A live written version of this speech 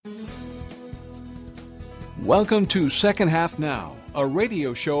Welcome to Second Half Now, a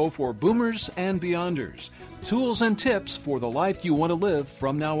radio show for boomers and beyonders. Tools and tips for the life you want to live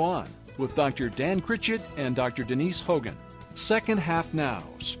from now on, with Dr. Dan Critchett and Dr. Denise Hogan. Second Half Now,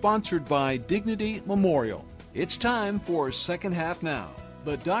 sponsored by Dignity Memorial. It's time for Second Half Now.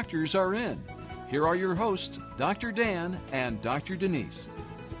 The doctors are in. Here are your hosts, Dr. Dan and Dr. Denise.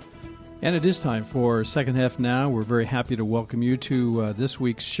 And it is time for Second Half Now. We're very happy to welcome you to this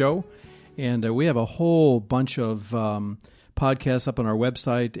week's show. And we have a whole bunch of podcasts up on our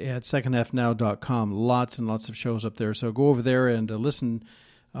website at secondhalfnow.com. Lots and lots of shows up there. So go over there and listen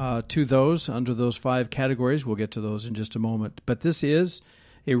to those under those 5 categories. We'll get to those in just a moment. But this is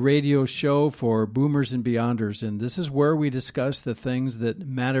a radio show for boomers and beyonders. And this is where we discuss the things that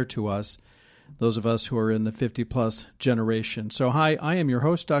matter to us, those of us who are in the 50-plus generation. So hi, I am your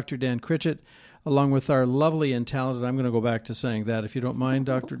host, Dr. Dan Critchett, along with our lovely and talented, I'm going to go back to saying that, if you don't mind,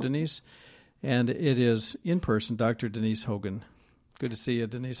 Dr. Denise. And it is, in person, Dr. Denise Hogan. Good to see you,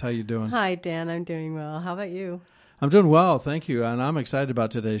 Denise. How you doing? Hi, Dan. I'm doing well. How about you? I'm doing well, thank you. And I'm excited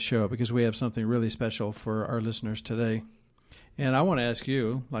about today's show because we have something really special for our listeners today. And I want to ask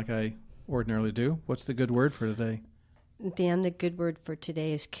you, like I ordinarily do, what's the good word for today? Dan, the good word for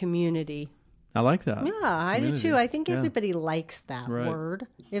today is community. I like that. Yeah, I do too. I think everybody likes that Right. word.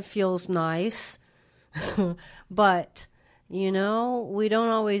 It feels nice. But, you know, we don't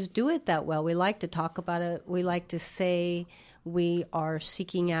always do it that well. We like to talk about it. We like to say we are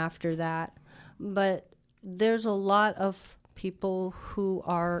seeking after that. But there's a lot of people who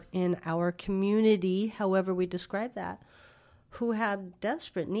are in our community, however we describe that, who have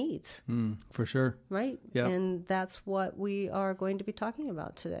desperate needs. For sure. Right? Yeah. And that's what we are going to be talking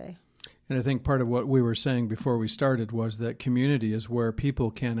about today. And I think part of what we were saying before we started was that community is where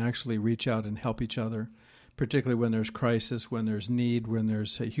people can actually reach out and help each other, particularly when there's crisis, when there's need, when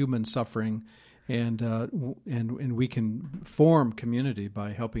there's human suffering, and we can form community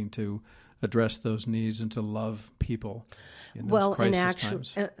by helping to address those needs and to love people in those crisis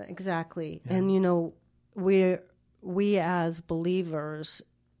times. Exactly. Yeah. And, you know, we as believers,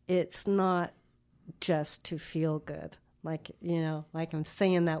 it's not just to feel good. Like, you know, like I'm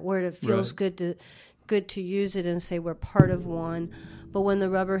saying that word, it feels Right. good to use it and say we're part of one. But when the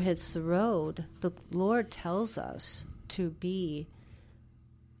rubber hits the road, the Lord tells us to be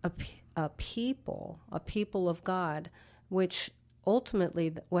a people of God, which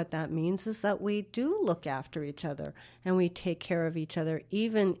ultimately what that means is that we do look after each other and we take care of each other,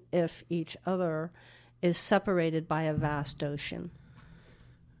 even if each other is separated by a vast ocean.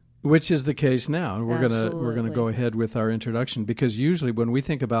 Which is the case now. And we're gonna go Absolutely. ahead with our introduction, because usually when we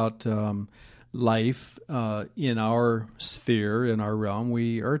think about life in our sphere, in our realm,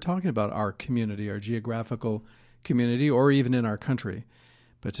 we are talking about our community, our geographical community, or even in our country.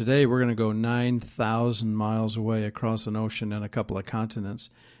 But today we're going to go 9,000 miles away across an ocean and a couple of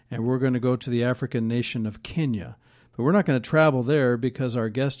continents, and we're going to go to the African nation of Kenya. But we're not going to travel there because our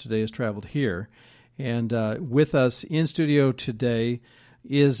guest today has traveled here. And with us in studio today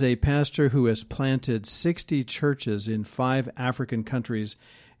is a pastor who has planted 60 churches in 5 African countries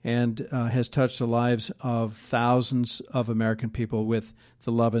and has touched the lives of thousands of American people with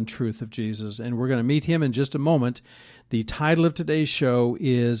the love and truth of Jesus. And we're going to meet him in just a moment. The title of today's show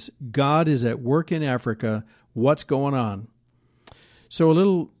is God is at Work in Africa, What's Going On? So a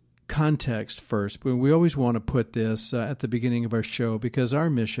little context first. We always want to put this at the beginning of our show because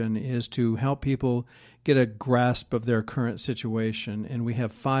our mission is to help people get a grasp of their current situation. And we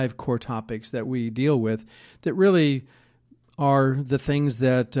have 5 core topics that we deal with that really are the things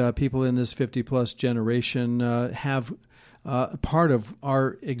that people in this 50-plus generation have part of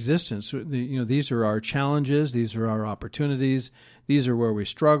our existence. These are our challenges. These are our opportunities. These are where we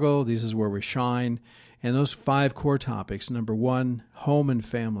struggle. This is where we shine. And those 5 core topics: number 1, home and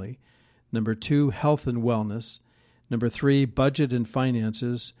family; number 2, health and wellness; number 3, budget and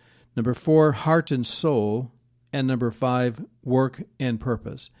finances; number 4, heart and soul; and number 5, work and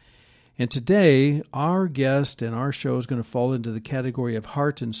purpose. And today, our guest and our show is going to fall into the category of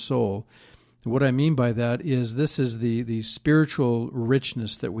heart and soul. And what I mean by that is this is the spiritual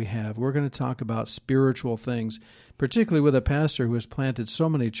richness that we have. We're going to talk about spiritual things, particularly with a pastor who has planted so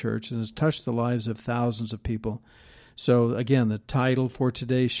many churches and has touched the lives of thousands of people. So again, the title for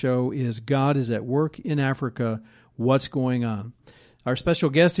today's show is God is at Work in Africa, What's Going On? Our special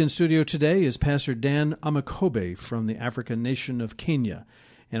guest in studio today is Pastor Dan Amakobe from the African nation of Kenya.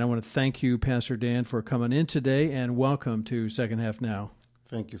 And I want to thank you, Pastor Dan, for coming in today, and welcome to Second Half Now.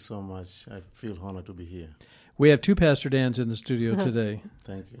 Thank you so much. I feel honored to be here. We have 2 Pastor Dans in the studio today.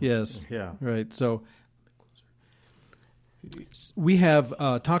 Thank you. Yes. Yeah. Right. So We have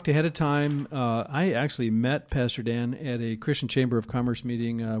talked ahead of time. I actually met Pastor Dan at a Christian Chamber of Commerce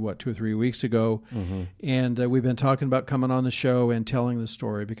meeting, 2 or 3 weeks ago, and we've been talking about coming on the show and telling the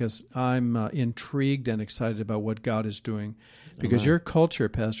story because I'm intrigued and excited about what God is doing. Because your culture,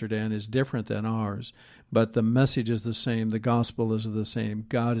 Pastor Dan, is different than ours, but the message is the same. The gospel is the same.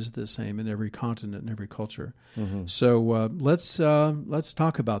 God is the same in every continent and every culture. So let's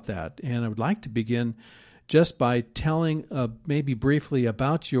talk about that. And I would like to begin just by telling maybe briefly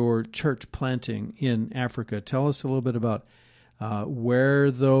about your church planting in Africa. Tell us a little bit about where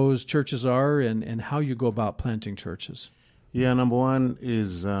those churches are and how you go about planting churches. Yeah, number one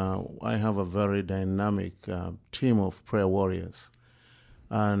is I have a very dynamic team of prayer warriors.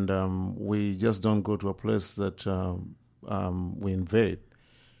 And we just don't go to a place that we invade.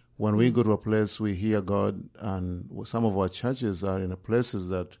 When we go to a place, we hear God, and some of our churches are in places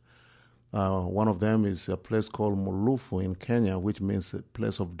that one of them is a place called Mulufu in Kenya, which means a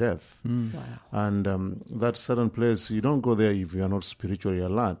place of death. Wow. And that certain place, you don't go there if you are not spiritually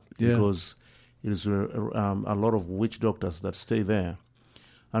alert, because it is a lot of witch doctors that stay there.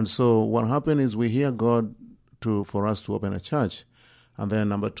 And so what happened is we hear God for us to open a church. And then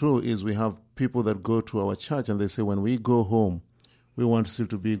number two is we have people that go to our church and they say, when we go home, we want still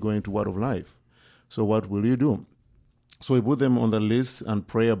to be going to Word of Life. So what will you do? So we put them on the list and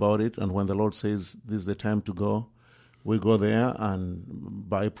pray about it. And when the Lord says this is the time to go, we go there and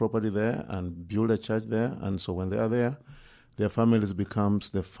buy property there and build a church there. And so when they are there, their families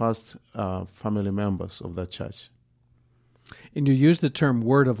becomes the first family members of that church. And you use the term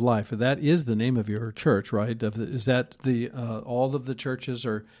Word of Life. That is the name of your church, right? Is that all of the churches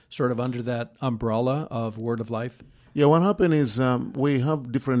are sort of under that umbrella of Word of Life? Yeah, what happened is we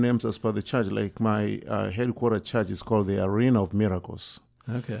have different names as per the church. Like my headquarters church is called the Arena of Miracles.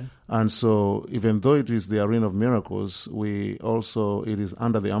 Okay. And so even though it is the Arena of Miracles, it is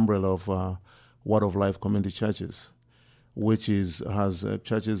under the umbrella of Word of Life Community Churches, which has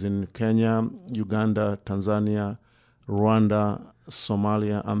churches in Kenya, Uganda, Tanzania, Rwanda,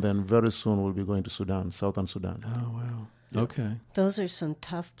 Somalia, and then very soon we'll be going to Sudan, Southern Sudan. Oh, wow. Yep. Okay. Those are some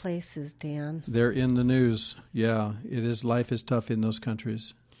tough places, Dan. They're in the news. Yeah, it is. Life is tough in those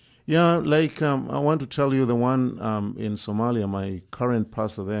countries. Yeah, like I want to tell you the one in Somalia, my current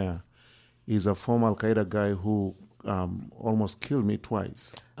pastor there is a former Al-Qaeda guy who almost killed me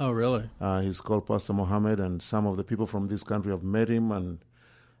twice. Oh, really? He's called Pastor Mohammed, and some of the people from this country have met him, and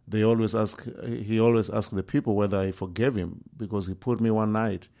he always asks the people whether I forgave him, because he put me one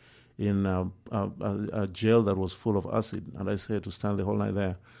night in a jail that was full of acid, and I said to stand the whole night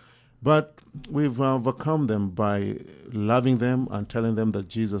there. But we've overcome them by loving them and telling them that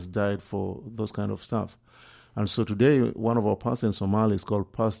Jesus died for those kind of stuff. And so today, one of our pastors in Somalia is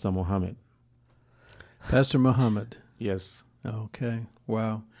called Pastor Mohammed. Pastor Mohammed. Yes. Okay.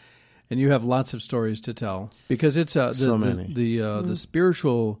 Wow. And you have lots of stories to tell, because it's so many. The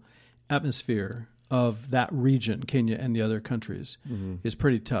spiritual atmosphere of that region, Kenya and the other countries, is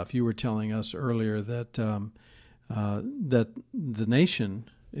pretty tough. You were telling us earlier that that the nation,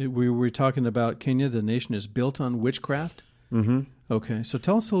 we were talking about Kenya, the nation is built on witchcraft. Mm-hmm. Okay, so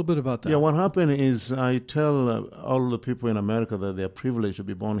tell us a little bit about that. Yeah, what happened is I tell all the people in America that they're privileged to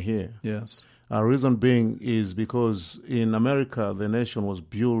be born here. Yes. Reason being is because in America, the nation was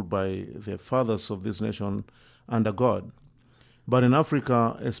built by the fathers of this nation under God. But in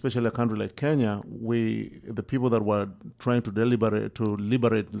Africa, especially a country like Kenya, the people that were trying to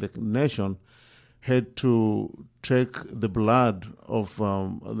liberate the nation had to take the blood of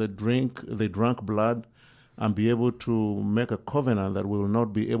they drank blood and be able to make a covenant that we will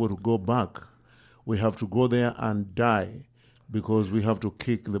not be able to go back. We have to go there and die, because we have to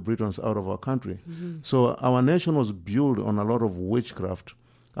kick the Britons out of our country. Mm-hmm. So our nation was built on a lot of witchcraft.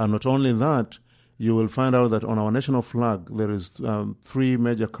 And not only that, you will find out that on our national flag, there is 3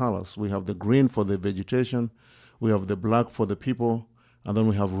 major colors. We have the green for the vegetation, we have the black for the people, and then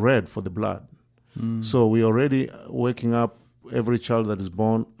we have red for the blood. Mm. So we are already waking up every child that is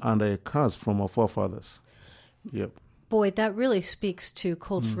born under a curse from our forefathers. Yep. Boy, that really speaks to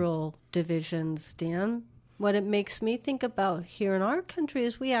cultural divisions, Dan. What it makes me think about here in our country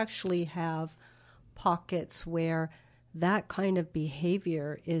is we actually have pockets where that kind of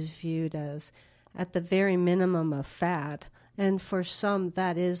behavior is viewed as at the very minimum of fat. And for some,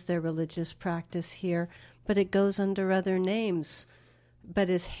 that is their religious practice here, but it goes under other names, but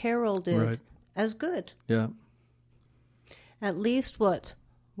is heralded as good. Yeah. At least what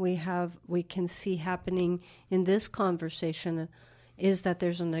we can see happening in this conversation is that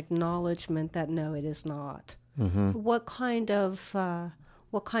there's an acknowledgement that no, it is not. Mm-hmm. What kind of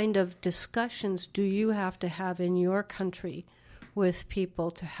what kind of discussions do you have to have in your country with people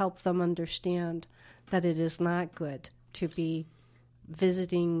to help them understand that it is not good to be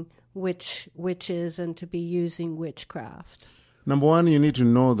visiting witches and to be using witchcraft? Number one, you need to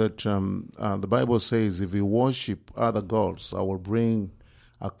know that the Bible says, if you worship other gods, I will bring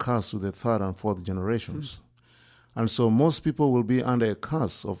a curse to the third and fourth generations. And so most people will be under a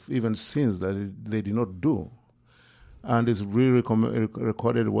curse of even sins that they did not do. And it's really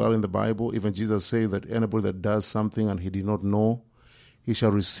recorded well in the Bible. Even Jesus said that anybody that does something and he did not know, he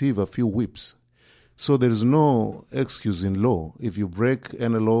shall receive a few whips. So there is no excuse in law. If you break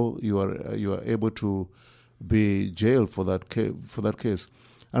any law, you are able to be jailed for that case.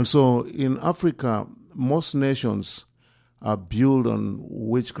 And so in Africa, most nations are built on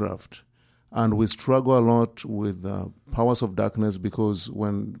witchcraft, and we struggle a lot with powers of darkness, because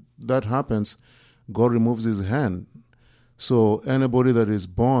when that happens, God removes his hand. So anybody that is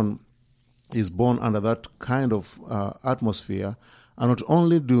born under that kind of atmosphere. And not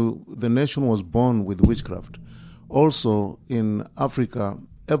only do the nation was born with witchcraft, also in Africa,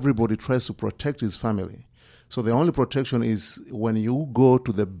 everybody tries to protect his family. So the only protection is when you go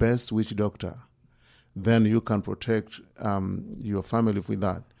to the best witch doctor, then you can protect your family with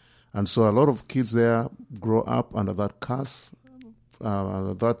that. And so a lot of kids there grow up under that curse,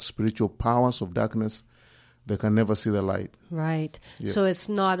 that spiritual powers of darkness. They can never see the light. Right. Yeah. So it's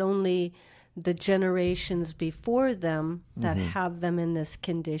not only the generations before them that have them in this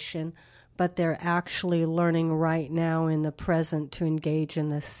condition, but they're actually learning right now in the present to engage in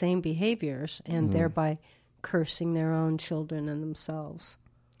the same behaviors and thereby cursing their own children and themselves.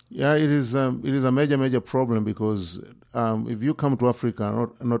 Yeah, it is a major problem, because if you come to Africa,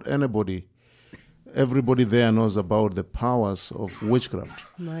 not anybody, everybody there knows about the powers of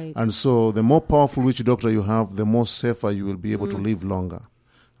witchcraft. Right. And so the more powerful witch doctor you have, the more safer you will be able to live longer.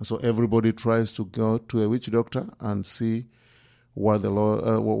 And so everybody tries to go to a witch doctor and see what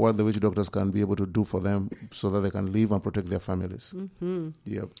the witch doctors can be able to do for them so that they can live and protect their families.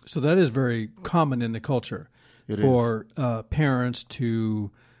 Yep. So that is very common in the culture for parents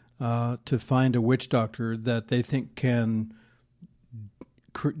to find a witch doctor that they think can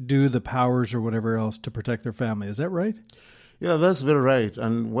do the powers or whatever else to protect their family. Is that right? Yeah, that's very right.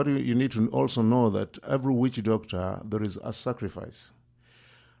 And what you need to also know that every witch doctor, there is a sacrifice.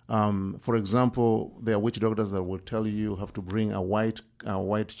 For example, there are witch doctors that will tell you have to bring a white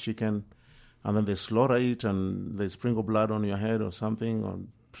chicken, and then they slaughter it and they sprinkle blood on your head or something, or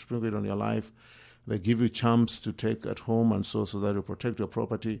sprinkle it on your life. They give you charms to take at home, and so that you protect your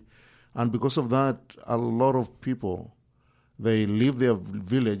property. And because of that, a lot of people, they leave their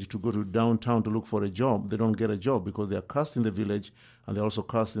village to go to downtown to look for a job. They don't get a job because they are cast in the village and they're also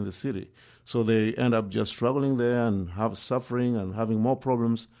cast in the city. So they end up just struggling there and have suffering and having more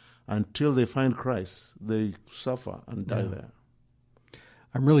problems until they find Christ. They suffer and die there.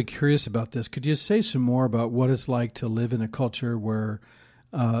 I'm really curious about this. Could you say some more about what it's like to live in a culture where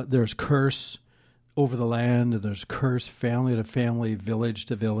there's curse over the land, and there's curse family to family, village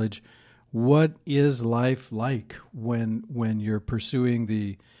to village? What is life like when you're pursuing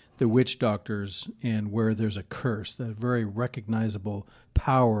the witch doctors and where there's a curse, the very recognizable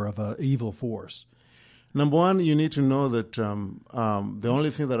power of an evil force? Number one, you need to know that the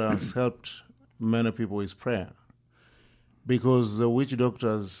only thing that has helped many people is prayer, because the witch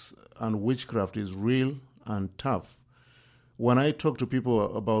doctors and witchcraft is real and tough. When I talk to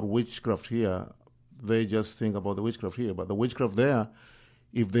people about witchcraft here, they just think about the witchcraft here, but the witchcraft there,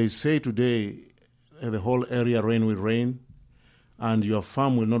 if they say today the whole area will rain and your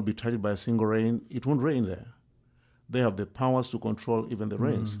farm will not be touched by a single rain, it won't rain there. They have the powers to control even the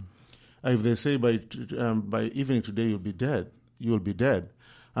rains. If they say by evening today you'll be dead.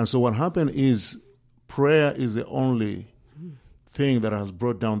 And so what happened is prayer is the only thing that has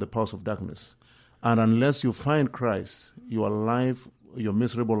brought down the powers of darkness. And unless you find Christ, your life, your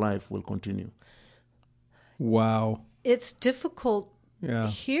miserable life will continue. Wow. It's difficult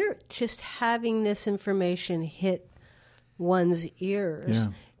here, just having this information hit one's ears,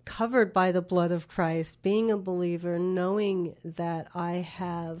 covered by the blood of Christ, being a believer, knowing that I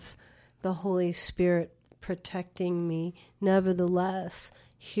have the Holy Spirit protecting me. Nevertheless,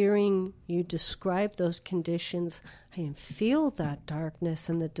 hearing you describe those conditions, I can feel that darkness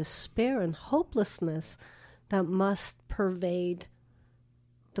and the despair and hopelessness that must pervade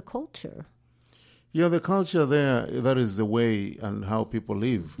the culture. Yeah, the culture there, that is the way and how people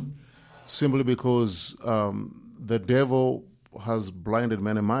live, simply because the devil has blinded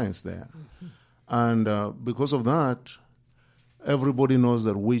many minds there. And because of that, everybody knows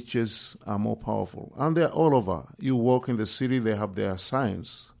that witches are more powerful. And they're all over. You walk in the city, they have their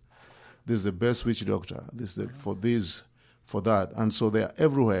signs. This is the best witch doctor. This is for this, for that. And so they're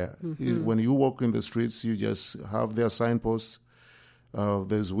everywhere. Mm-hmm. When you walk in the streets, you just have their signposts.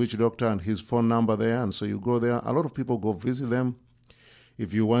 There's witch doctor and his phone number there. And so you go there. A lot of people go visit them.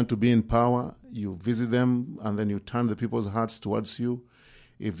 If you want to be in power, you visit them and then you turn the people's hearts towards you.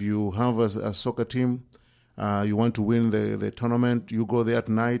 If you have a soccer team, you want to win the tournament, you go there at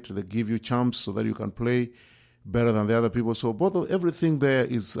night, they give you champs so that you can play better than the other people. So everything there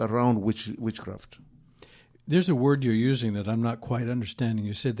is around witchcraft. There's a word you're using that I'm not quite understanding.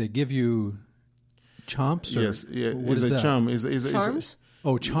 You said they give you chomps? Or yes, yeah, what is a that? Charm. Charms?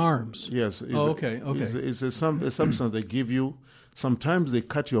 Charms. Yes. Okay. It's a substance they give you. Sometimes they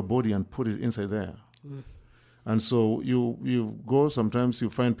cut your body and put it inside there. Mm. And so you go, sometimes you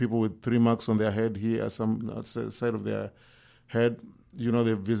find people with 3 marks on their head here, some side of their head. You know,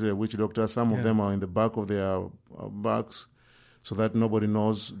 they visit a witch doctor. Some of them are in the back of their backs so that nobody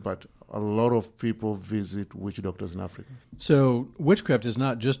knows. But a lot of people visit witch doctors in Africa. So witchcraft is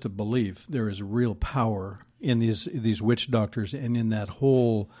not just a belief. There is real power in these witch doctors and in that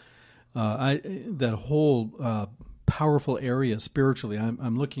whole powerful area spiritually.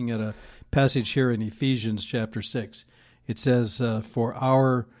 I'm looking at a passage here in Ephesians chapter 6. It says, for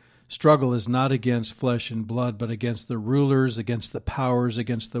our struggle is not against flesh and blood, but against the rulers, against the powers,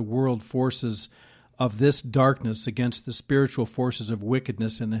 against the world forces of this darkness, against the spiritual forces of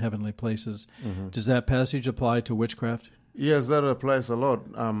wickedness in the heavenly places. Mm-hmm. Does that passage apply to witchcraft? Yes, that applies a lot.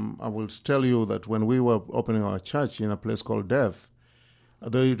 I will tell you that when we were opening our church in a place called Death,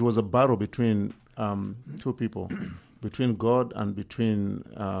 it was a battle between two people, between God and between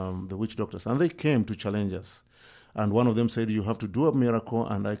the witch doctors. And they came to challenge us. And one of them said, you have to do a miracle,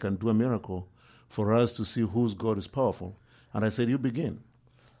 and I can do a miracle for us to see whose God is powerful. And I said, you begin.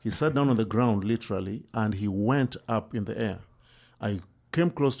 He sat down on the ground, literally, and he went up in the air. I came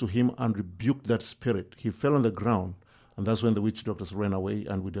close to him and rebuked that spirit. He fell on the ground, and that's when the witch doctors ran away,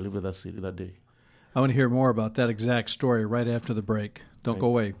 and we delivered that city that day. I want to hear more about that exact story right after the break. Don't go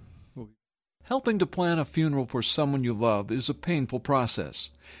away. Helping to plan a funeral for someone you love is a painful process.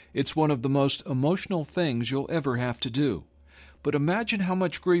 It's one of the most emotional things you'll ever have to do. But imagine how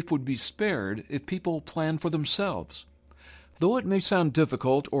much grief would be spared if people planned for themselves. Though it may sound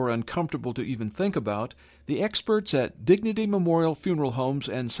difficult or uncomfortable to even think about, the experts at Dignity Memorial Funeral Homes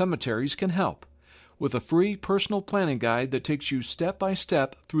and Cemeteries can help with a free personal planning guide that takes you step by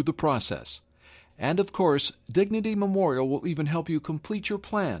step through the process. And of course, Dignity Memorial will even help you complete your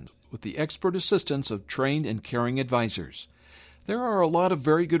plan with the expert assistance of trained and caring advisors. There are a lot of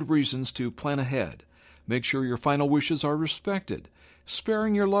very good reasons to plan ahead. Make sure your final wishes are respected,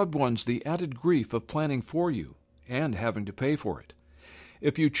 sparing your loved ones the added grief of planning for you and having to pay for it.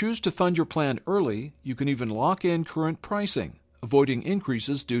 If you choose to fund your plan early, you can even lock in current pricing, avoiding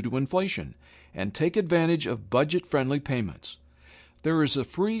increases due to inflation, and take advantage of budget-friendly payments. There is a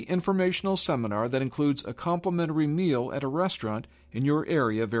free informational seminar that includes a complimentary meal at a restaurant in your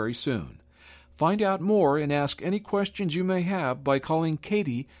area very soon. Find out more and ask any questions you may have by calling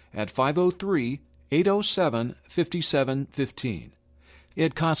Katie at 503-807-5715.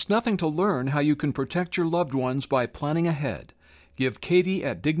 It costs nothing to learn how you can protect your loved ones by planning ahead. Give Katie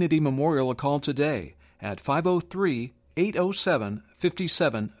at Dignity Memorial a call today at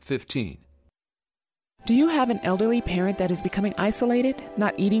 503-807-5715. Do you have an elderly parent that is becoming isolated,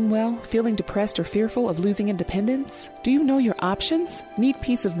 not eating well, feeling depressed or fearful of losing independence? Do you know your options? Need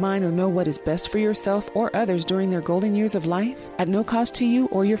peace of mind or know what is best for yourself or others during their golden years of life? At no cost to you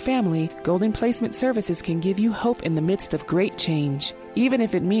or your family, Golden Placement Services can give you hope in the midst of great change. Even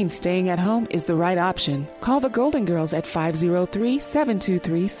if it means staying at home is the right option. Call the Golden Girls at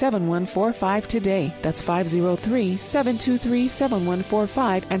 503-723-7145 today. That's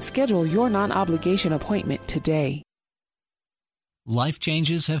 503-723-7145 and schedule your non-obligation appointment today. Life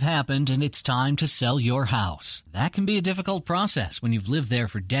changes have happened and it's time to sell your house. That can be a difficult process when you've lived there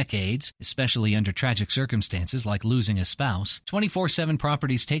for decades, especially under tragic circumstances like losing a spouse. 24/7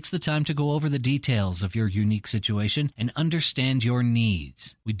 Properties takes the time to go over the details of your unique situation and understand your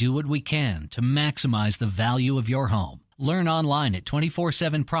needs. We do what we can to maximize the value of your home. Learn online at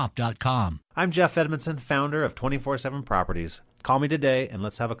 247prop.com. I'm Jeff Edmondson, founder of 24/7 Properties. Call me today and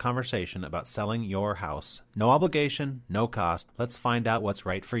let's have a conversation about selling your house. No obligation, no cost. Let's find out what's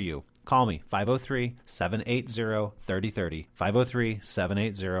right for you. Call me, 503-780-3030,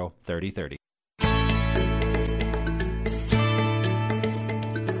 503-780-3030.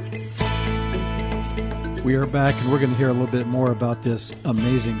 We are back, and we're going to hear a little bit more about this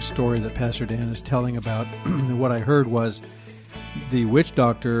amazing story that Pastor Dan is telling about. What I heard was the witch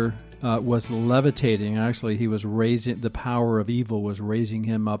doctor was levitating. Actually, he was raising, the power of evil was raising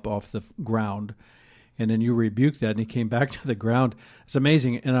him up off the ground. And then you rebuked that, and he came back to the ground. It's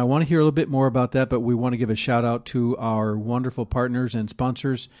amazing. And I want to hear a little bit more about that, but we want to give a shout-out to our wonderful partners and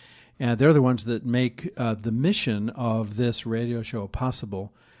sponsors. And they're the ones that make the mission of this radio show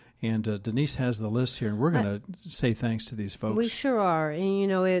possible. And Denise has the list here, and we're going to say thanks to these folks. We sure are. And, you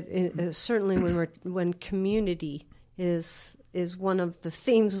know, it certainly when community is one of the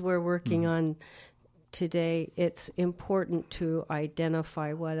themes we're working on today, it's important to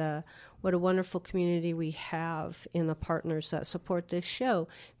identify what a wonderful community we have in the partners that support this show.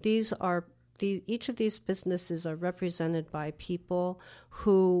 Each of these businesses are represented by people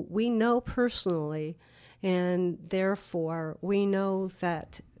who we know personally, and therefore we know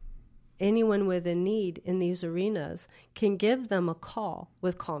that anyone with a need in these arenas can give them a call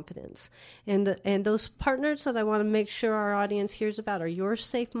with confidence. And those partners that I want to make sure our audience hears about are Your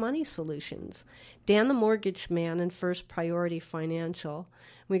Safe Money Solutions, Dan the Mortgage Man, and First Priority Financial.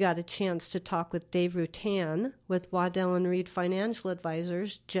 We got a chance to talk with Dave Rutan with Waddell & Reed Financial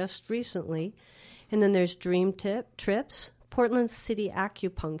Advisors just recently. And then there's Dream Trips, Portland City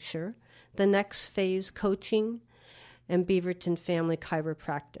Acupuncture, The Next Phase Coaching, and Beaverton Family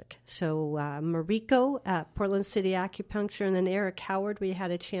Chiropractic. So Mariko at Portland City Acupuncture, and then Eric Howard, we had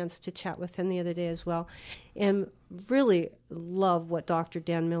a chance to chat with him the other day as well. And really love what Dr.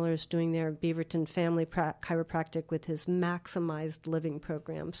 Dan Miller is doing there at Beaverton Family Chiropractic with his Maximized Living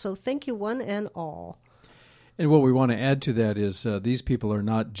program. So thank you one and all. And what we want to add to that is these people are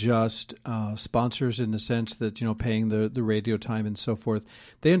not just sponsors in the sense that, you know, paying the radio time and so forth.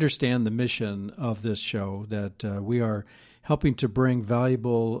 They understand the mission of this show, that we are helping to bring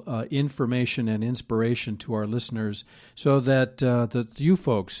valuable information and inspiration to our listeners so that you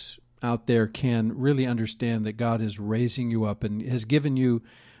folks out there can really understand that God is raising you up and has given you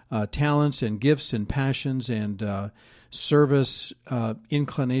talents and gifts and passions and service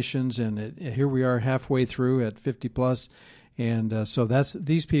inclinations, and here we are halfway through at 50 plus, and so that's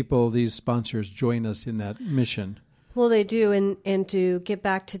these people, these sponsors join us in that mission. Well, they do, and to get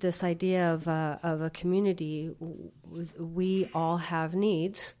back to this idea of a community, we all have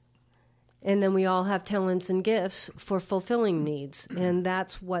needs, and then we all have talents and gifts for fulfilling needs, and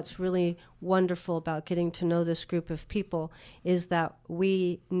that's what's really wonderful about getting to know this group of people, is that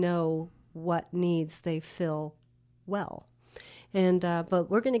we know what needs they fill well. And but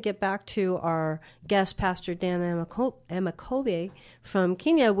we're going to get back to our guest, Pastor Dan Amakobe from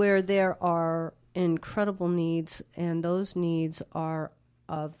Kenya, where there are incredible needs, and those needs are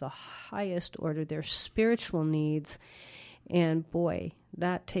of the highest order. They're spiritual needs, and boy,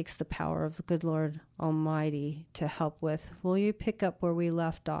 that takes the power of the good Lord Almighty to help with. Will you pick up where we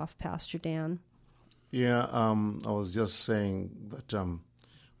left off, Pastor Dan? Yeah, I was just saying that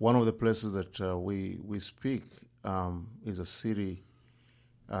one of the places that we speak is a city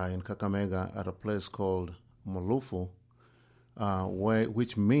in Kakamega at a place called Mulufu,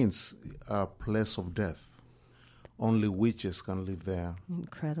 which means a place of death. Only witches can live there.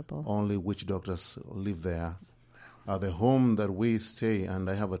 Incredible. Only witch doctors live there. The home that we stay, and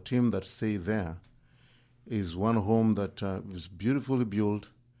I have a team that stay there, is one home that is beautifully built.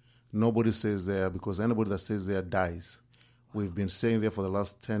 Nobody stays there because anybody that stays there dies. We've been staying there for the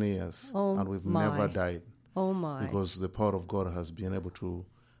last 10 years, and we've never died. Oh, my. Because the power of God has been able to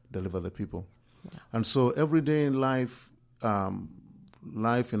deliver the people. Yeah. And so every day in life,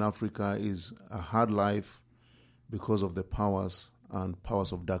 life in Africa is a hard life because of the powers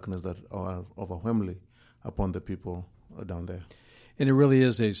of darkness that are overwhelmingly upon the people down there. And it really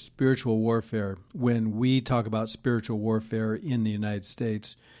is a spiritual warfare. When we talk about spiritual warfare in the United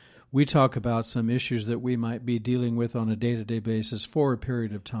States, we talk about some issues that we might be dealing with on a day-to-day basis for a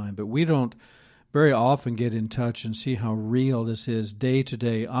period of time, but we don't very often get in touch and see how real this is day to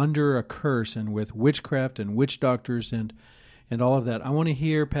day under a curse and with witchcraft and witch doctors and all of that. I want to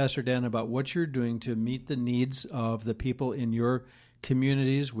hear, Pastor Dan, about what you're doing to meet the needs of the people in your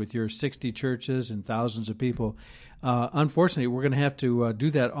communities with your 60 churches and thousands of people. Unfortunately, we're going to have to do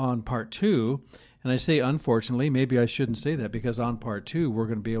that on part 2. And I say unfortunately, maybe I shouldn't say that, because on part 2, we're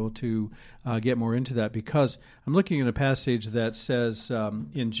going to be able to get more into that, because I'm looking at a passage that says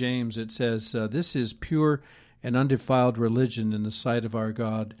in James, it says, this is pure and undefiled religion in the sight of our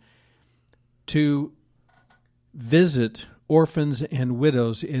God, to visit orphans and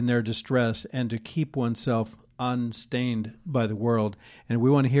widows in their distress and to keep oneself unstained by the world. And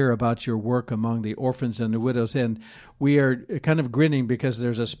we want to hear about your work among the orphans and the widows. And we are kind of grinning because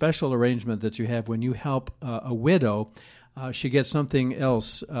there's a special arrangement that you have when you help a widow. She gets something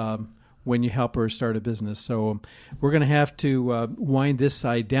else when you help her start a business. So we're going to have to wind this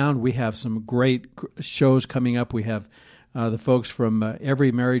side down. We have some great shows coming up. We have the folks from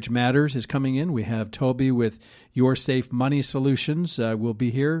Every Marriage Matters is coming in. We have Toby with Your Safe Money Solutions. Will be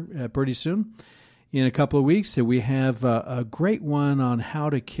here pretty soon. In a couple of weeks, so we have a great one on how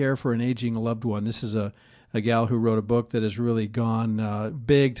to care for an aging loved one. This is a gal who wrote a book that has really gone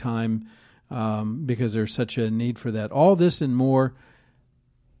big time because there's such a need for that. All this and more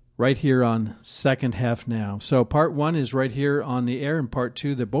right here on Second Half Now. So part 1 is right here on the air, and part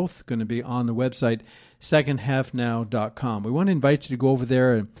 2, they're both going to be on the website, secondhalfnow.com. We want to invite you to go over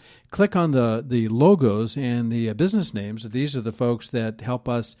there and click on the logos and the business names. These are the folks that help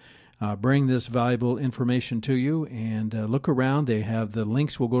us bring this valuable information to you, and look around. They have the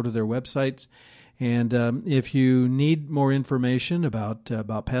links. Will go to their websites. And if you need more information about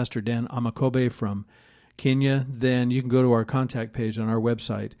Pastor Dan Amakobe from Kenya, then you can go to our contact page on our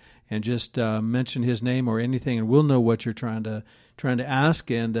website and just mention his name or anything, and we'll know what you're trying to ask,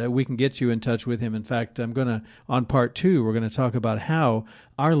 and we can get you in touch with him. In fact, on part 2, we're going to talk about how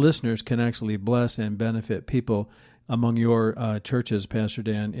our listeners can actually bless and benefit people among your churches, Pastor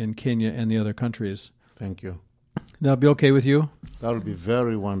Dan, in Kenya and the other countries. Thank you. That'll be okay with you? That would be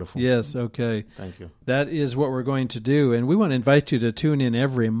very wonderful. Yes, okay. Thank you. That is what we're going to do. And we want to invite you to tune in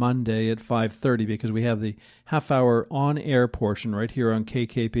every Monday at 5:30 because we have the half-hour on-air portion right here on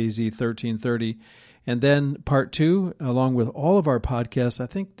KKPZ 1330. And then part 2, along with all of our podcasts, I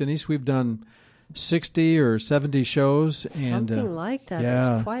think, Denise, we've done 60 or 70 shows. Something like that.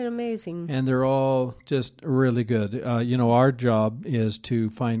 Yeah. It's quite amazing. And they're all just really good. Our job is to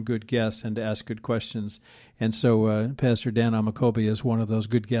find good guests and to ask good questions. And so Pastor Dan Amakobe is one of those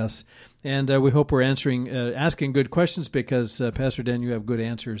good guests. And we hope we're asking good questions because, Pastor Dan, you have good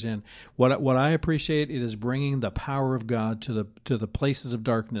answers. And what I appreciate, it is bringing the power of God to the places of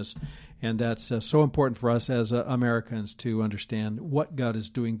darkness. And that's so important for us as Americans to understand what God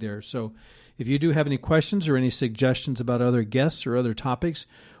is doing there. So if you do have any questions or any suggestions about other guests or other topics,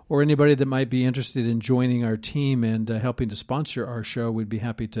 or anybody that might be interested in joining our team and helping to sponsor our show, we'd be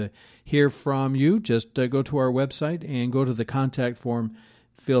happy to hear from you. Just go to our website and go to the contact form,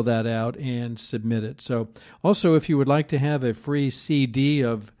 fill that out, and submit it. So also, if you would like to have a free CD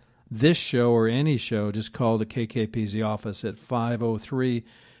of this show or any show, just call the KKPZ office at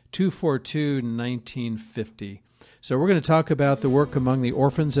 503-242-1950. So we're going to talk about the work among the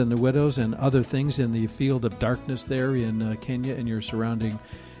orphans and the widows and other things in the field of darkness there in Kenya and your surrounding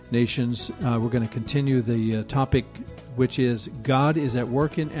nations. We're going to continue the topic, which is God is at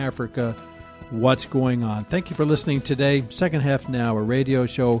work in Africa. What's going on? Thank you for listening today. Second Half Now, a radio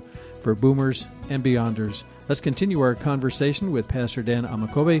show for boomers and beyonders. Let's continue our conversation with Pastor Dan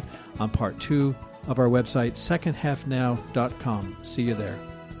Amakobe on part 2 of our website, secondhalfnow.com. See you there.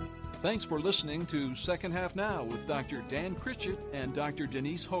 Thanks for listening to Second Half Now with Dr. Dan Critchett and Dr.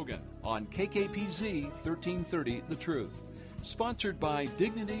 Denise Hogan on KKPZ 1330 The Truth, sponsored by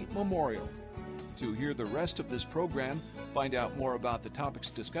Dignity Memorial. To hear the rest of this program, find out more about the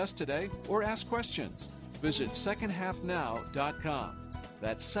topics discussed today, or ask questions, visit secondhalfnow.com.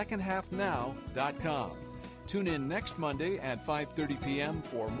 That's secondhalfnow.com. Tune in next Monday at 5:30 p.m.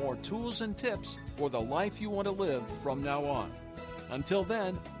 for more tools and tips for the life you want to live from now on. Until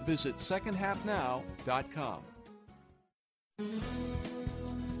then, visit secondhalfnow.com.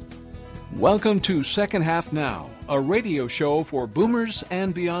 Welcome to Second Half Now, a radio show for boomers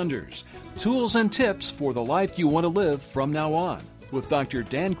and beyonders. Tools and tips for the life you want to live from now on, with Dr.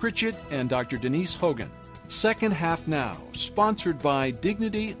 Dan Critchett and Dr. Denise Hogan. Second Half Now, sponsored by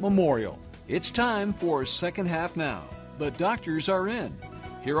Dignity Memorial. It's time for Second Half Now. The doctors are in.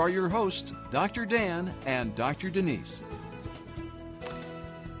 Here are your hosts, Dr. Dan and Dr. Denise.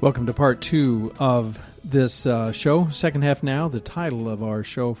 Welcome to part 2 of this show, Second Half Now. The title of our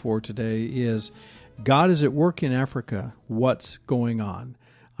show for today is God is at Work in Africa. What's going on?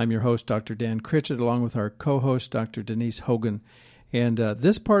 I'm your host, Dr. Dan Critchett, along with our co-host, Dr. Denise Hogan. And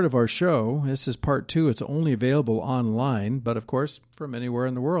this part of our show, this is part 2. It's only available online, but of course, from anywhere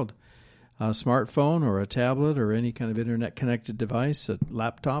in the world. A smartphone or a tablet or any kind of internet-connected device, a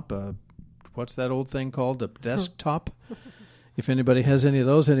laptop, what's that old thing called, a desktop? If anybody has any of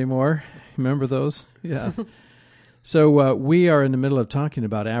those anymore, remember those? Yeah. So we are in the middle of talking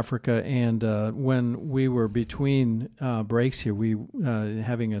about Africa, and when we were between breaks here, we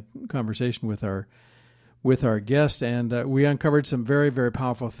having a conversation with our guest, and we uncovered some very, very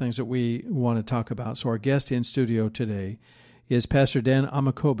powerful things that we want to talk about. So our guest in studio today is Pastor Dan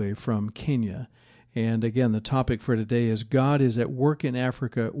Amakobe from Kenya. And again, the topic for today is God is at work in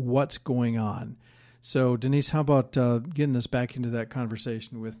Africa. What's going on? So, Denise, how about getting us back into that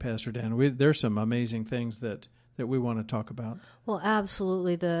conversation with Pastor Dan? There's some amazing things that we want to talk about. Well,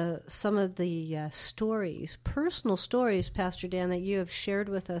 absolutely. Some of the stories, personal stories, Pastor Dan, that you have shared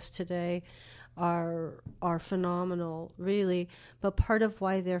with us today are phenomenal, really. But part of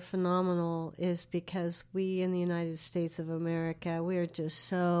why they're phenomenal is because we in the United States of America, we are just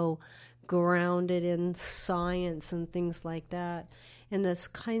so grounded in science and things like that. And the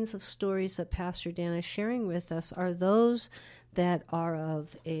kinds of stories that Pastor Dan is sharing with us are those that are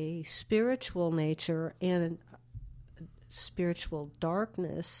of a spiritual nature and spiritual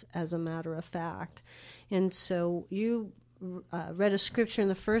darkness, as a matter of fact. And so you read a scripture in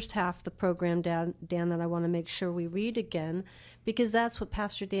the first half of the program, Dan, that I want to make sure we read again, because that's what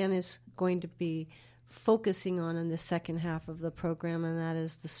Pastor Dan is going to be focusing on in the second half of the program, and that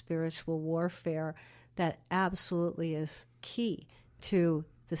is the spiritual warfare that absolutely is key to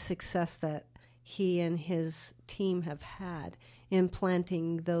the success that he and his team have had in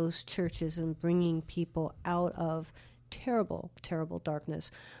planting those churches and bringing people out of terrible, terrible darkness.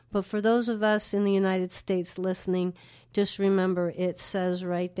 But for those of us in the United States listening, just remember it says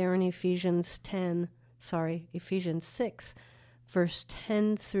right there in Ephesians 6, verse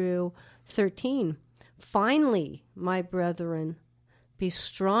 10 through 13, "Finally, my brethren, be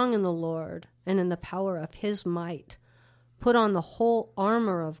strong in the Lord and in the power of his might. Put on the whole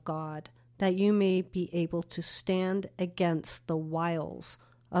armor of God, that you may be able to stand against the wiles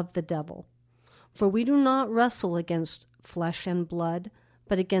of the devil. For we do not wrestle against flesh and blood,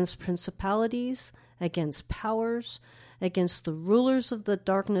 but against principalities, against powers, against the rulers of the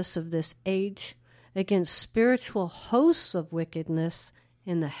darkness of this age, against spiritual hosts of wickedness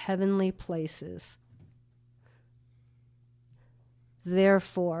in the heavenly places.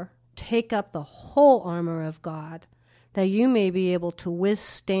 Therefore, take up the whole armor of God, that you may be able to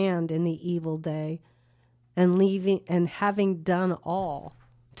withstand in the evil day, and having done all,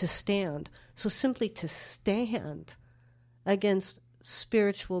 to stand." So simply to stand against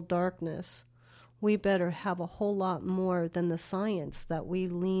spiritual darkness, we better have a whole lot more than the science that we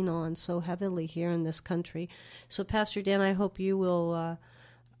lean on so heavily here in this country. So Pastor Dan, I hope you will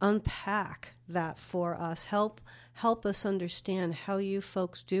unpack that for us. Help us understand how you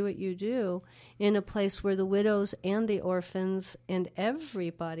folks do what you do in a place where the widows and the orphans and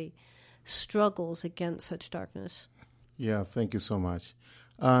everybody struggles against such darkness. Yeah, thank you so much.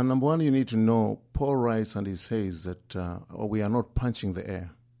 Number one, you need to know, Paul writes and he says that we are not punching the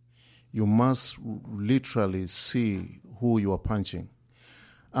air. You must literally see who you are punching.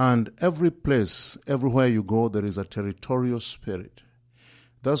 And every place, everywhere you go, there is a territorial spirit.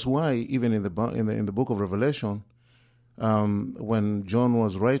 That's why even in the book of Revelation, when John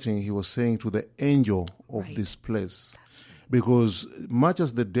was writing, he was saying to the angel of this place. Because much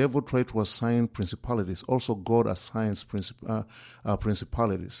as the devil tried to assign principalities, also God assigns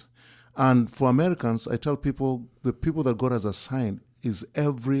principalities. And for Americans, I tell people, the people that God has assigned is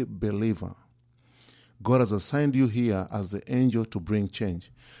every believer. God has assigned you here as the angel to bring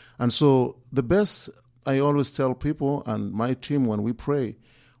change. And so the best, I always tell people and my team when we pray,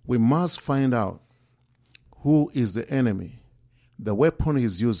 we must find out who is the enemy, the weapon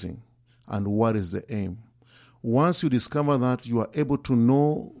he's using, and what is the aim. Once you discover that, you are able to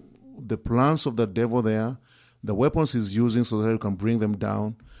know the plans of the devil there, the weapons he's using so that you can bring them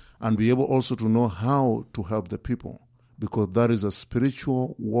down, and be able also to know how to help the people, because that is a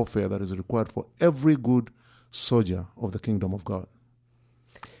spiritual warfare that is required for every good soldier of the kingdom of God.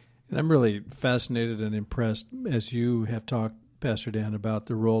 And I'm really fascinated and impressed as you have talked, Pastor Dan, about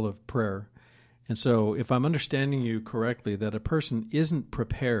the role of prayer. And so if I'm understanding you correctly, that a person isn't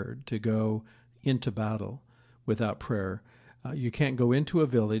prepared to go into battle without prayer. You can't go into a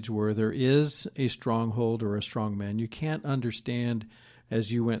village where there is a stronghold or a strong man. You can't understand,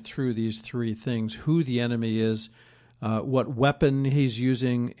 as you went through these three things, who the enemy is, what weapon he's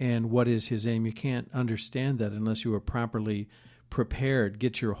using, and what is his aim. You can't understand that unless you are properly prepared,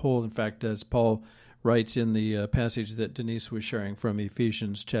 get your hold. In fact, as Paul writes in the passage that Denise was sharing from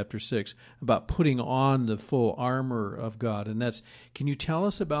Ephesians chapter 6 about putting on the full armor of God. And can you tell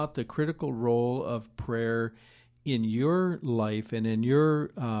us about the critical role of prayer in your life and in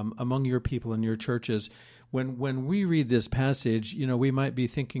your among your people in your churches? When we read this passage, we might be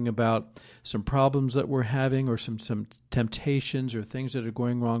thinking about some problems that we're having or some temptations or things that are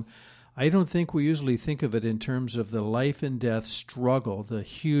going wrong. I don't think we usually think of it in terms of the life and death struggle, the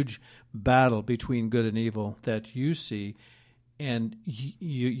huge battle between good and evil that you see, and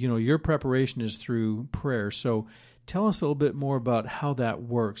your preparation is through prayer. So tell us a little bit more about how that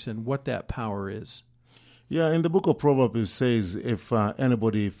works and what that power is. Yeah, in the book of Proverbs, it says, if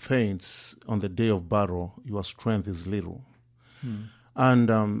anybody faints on the day of battle, your strength is little.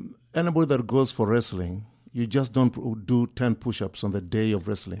 And anybody that goes for wrestling, you just don't do 10 push-ups on the day of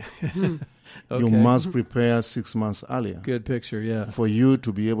wrestling. You must prepare 6 months earlier. Good picture, yeah. For you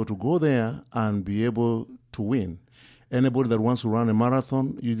to be able to go there and be able to win. Anybody that wants to run a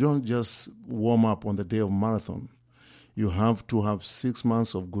marathon, you don't just warm up on the day of marathon. You have to have 6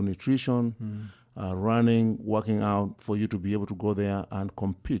 months of good nutrition, running, working out for you to be able to go there and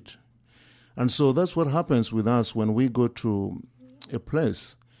compete. And so that's what happens with us when we go to a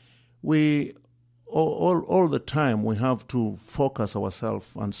place. We all the time we have to focus ourselves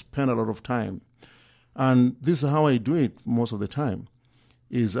and spend a lot of time. And this is how I do it most of the time,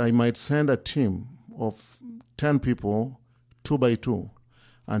 is I might send a team of 10 people, 2 by 2,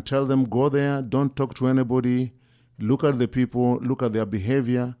 and tell them, go there, don't talk to anybody, look at the people, look at their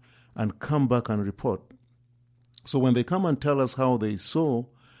behavior, and come back and report. So when they come and tell us how they saw,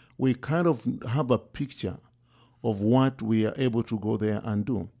 we kind of have a picture of what we are able to go there and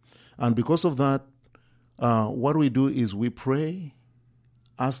do. And because of that, what we do is we pray,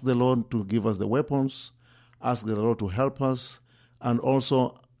 ask the Lord to give us the weapons, ask the Lord to help us, and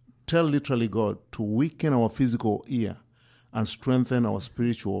also tell literally God to weaken our physical ear and strengthen our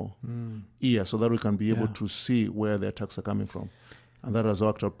spiritual ear so that we can be able to see where the attacks are coming from. And that has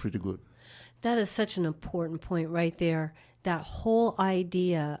worked out pretty good. That is such an important point right there. That whole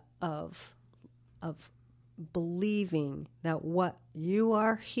idea of believing that what you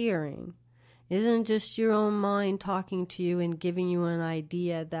are hearing isn't just your own mind talking to you and giving you an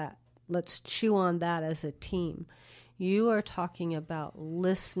idea that let's chew on that as a team. You are talking about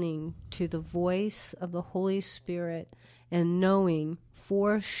listening to the voice of the Holy Spirit and knowing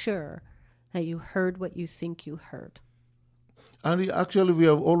for sure that you heard what you think you heard. And actually, we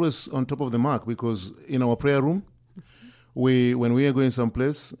are always on top of the mark, because in our prayer room, when we are going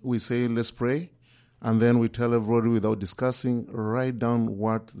someplace, we say, let's pray. And then we tell everybody without discussing, write down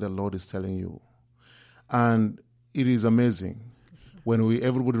what the Lord is telling you. And it is amazing. When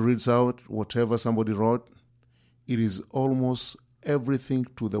everybody reads out whatever somebody wrote, it is almost everything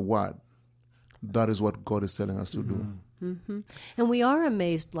to the word. That is what God is telling us to do. Mm-hmm. And we are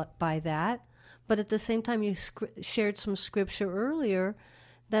amazed by that. But at the same time, you shared some scripture earlier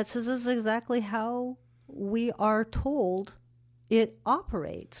that says this is exactly how we are told it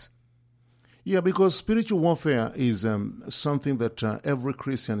operates. Yeah, because spiritual warfare is something that every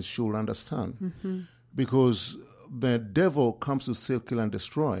Christian should understand. Because the devil comes to steal, kill, and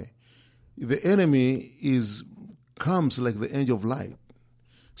destroy. The enemy comes like the angel of light.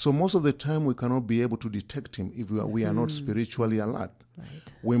 So most of the time we cannot be able to detect him if we are not spiritually alert. Right.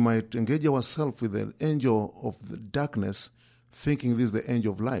 We might engage ourselves with the angel of the darkness, thinking this is the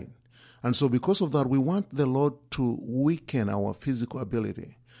angel of light. And so because of that, we want the Lord to weaken our physical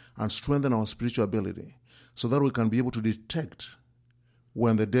ability and strengthen our spiritual ability so that we can be able to detect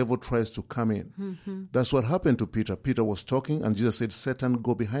when the devil tries to come in. That's what happened to Peter. Peter was talking and Jesus said, Satan,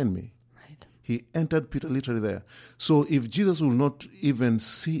 go behind me. Right. He entered Peter literally there. So if Jesus will not even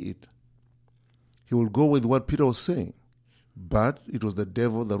see it, he will go with what Peter was saying. But it was the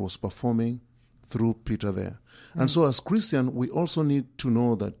devil that was performing through Peter there. And so as Christian, we also need to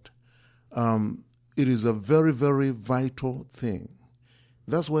know that it is a very, very vital thing.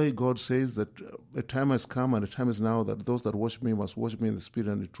 That's why God says that a time has come and a time is now that those that worship me must worship me in the spirit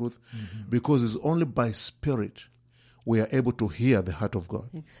and the truth, because it's only by spirit we are able to hear the heart of God.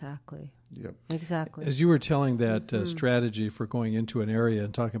 Exactly. Yep. Exactly. As you were telling that strategy for going into an area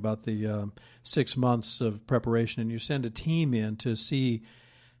and talking about the 6 months of preparation, and you send a team in to see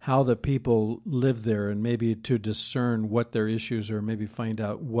how the people live there and maybe to discern what their issues are, maybe find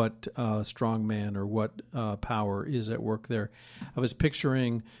out what strong man or what power is at work there. I was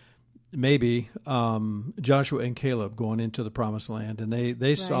picturing maybe Joshua and Caleb going into the promised land, and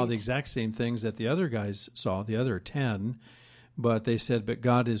they saw the exact same things that the other guys saw, the other 10, but they said, but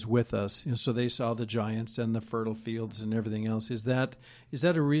God is with us. And so they saw the giants and the fertile fields and everything else. Is that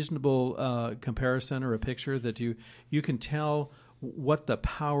a reasonable comparison or a picture that you can tell what the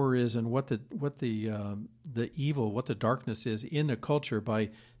power is and what the evil, what the darkness is in the culture by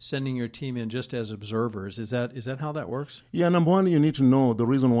sending your team in just as observers? Is that how that works? Yeah, number one, you need to know the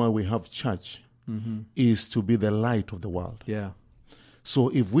reason why we have church is to be the light of the world. Yeah. So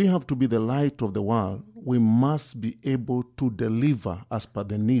if we have to be the light of the world, we must be able to deliver as per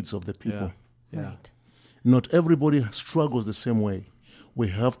the needs of the people. Yeah. Right. Not everybody struggles the same way. We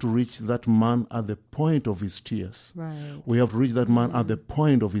have to reach that man at the point of his tears. Right. We have to reach that man at the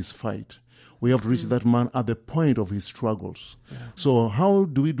point of his fight. We have to reach that man at the point of his struggles. Yeah. So how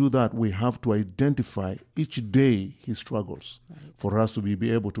do we do that? We have to identify each day his struggles for us to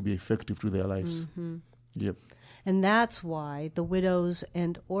be able to be effective to their lives. Mm-hmm. Yep. And that's why the widows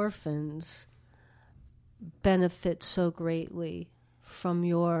and orphans benefit so greatly from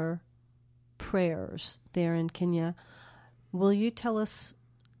your prayers there in Kenya. Will you tell us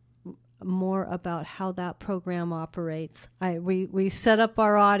more about how that program operates? We set up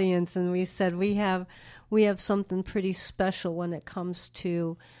our audience and we said we have something pretty special when it comes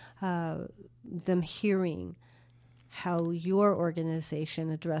to them hearing how your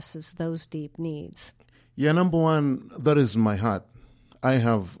organization addresses those deep needs. Yeah, number one, that is my heart. I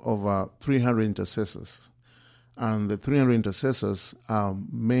have over 300 intercessors, and the 300 intercessors are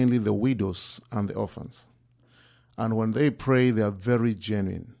mainly the widows and the orphans. And when they pray, they are very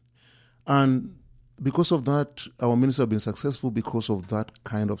genuine. And because of that, our ministry has been successful because of that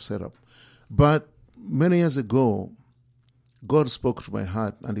kind of setup. But many years ago, God spoke to my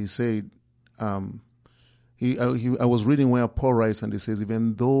heart, and he said, I was reading where Paul writes, and he says,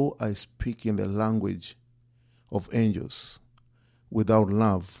 even though I speak in the language of angels, without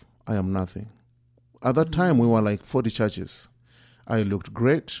love, I am nothing. At that time, we were like 40 churches. I looked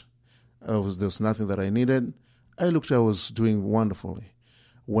great. There was nothing that I needed. I was doing wonderfully.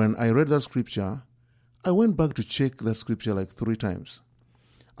 When I read that scripture, I went back to check that scripture like 3 times.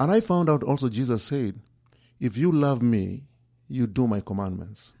 And I found out also Jesus said, if you love me, you do my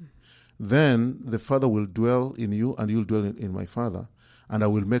commandments. Then the Father will dwell in you, and you'll dwell in my Father, and I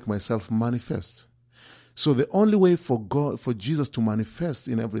will make myself manifest. So the only way for Jesus to manifest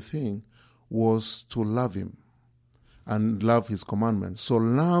in everything was to love him and love his commandments. So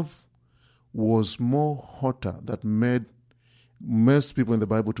love was more hotter that made most people in the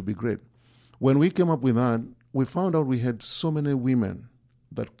Bible to be great. When we came up with that, we found out we had so many women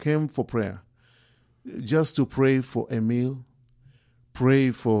that came for prayer, just to pray for a meal,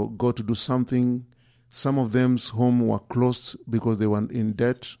 pray for God to do something. Some of them's home were closed because they were in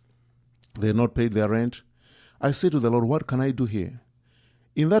debt. They had not paid their rent. I said to the Lord, what can I do here?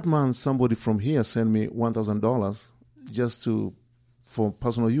 In that month, somebody from here sent me $1,000 just for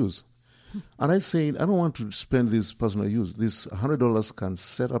personal use. And I said, I don't want to spend this personal use. This $100 can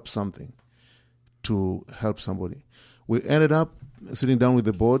set up something to help somebody. We ended up sitting down with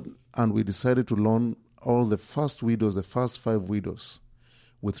the board, and we decided to loan all the first widows, the first 5 widows,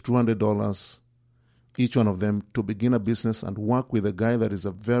 with $200, each one of them, to begin a business and work with a guy that is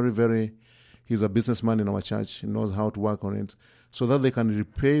he's a businessman in our church. He knows how to work on it, so that they can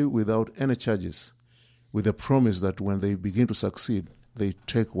repay without any charges, with the promise that when they begin to succeed, they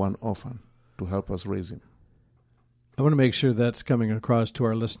take one orphan to help us raise him. I want to make sure that's coming across to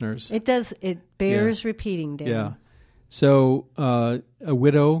our listeners. It does. It bears repeating, Dan. Yeah. So a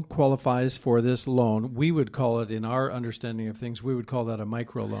widow qualifies for this loan. We would call it, in our understanding of things, we would call that a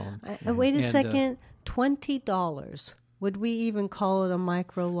micro loan. Wait a second. $20. Would we even call it a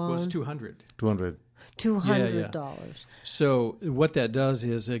micro loan? Well, it's $200. $200. Yeah. So what that does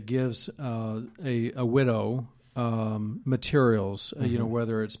is it gives a widow materials,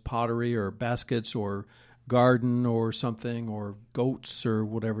 whether it's pottery or baskets or garden or something, or goats or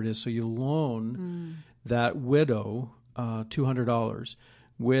whatever it is. So you loan that widow $200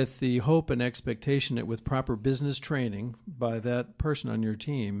 with the hope and expectation that with proper business training by that person on your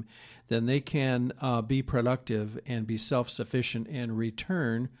team, then they can be productive and be self-sufficient and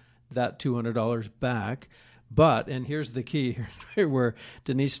return that $200 back. But, and here's the key where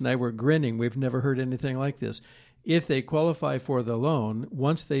Denise and I were grinning, we've never heard anything like this. If they qualify for the loan,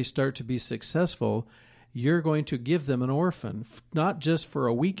 once they start to be successful, you're going to give them an orphan, not just for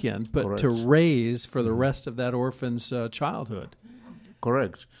a weekend, but to raise for the rest of that orphan's childhood.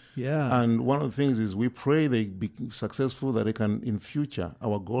 Correct. Yeah. And one of the things is we pray they be successful, that they can, in future,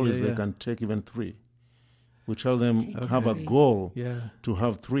 our goal is they can take even 3. We tell them have a goal to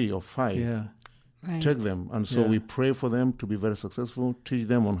have 3 or 5. Yeah. Right. Take them. And so we pray for them to be very successful, teach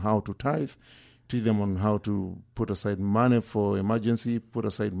them on how to tithe, teach them on how to put aside money for emergency, put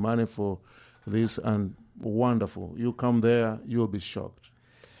aside money for this, and wonderful. You come there, you'll be shocked.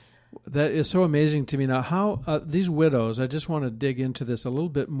 That is so amazing to me. Now, how these widows, I just want to dig into this a little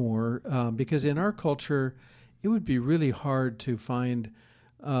bit more, because in our culture, it would be really hard to find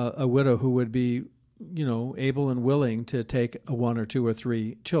a widow who would be, able and willing to take 1 or 2 or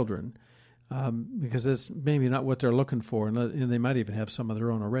 3 children, because that's maybe not what they're looking for, and they might even have some of their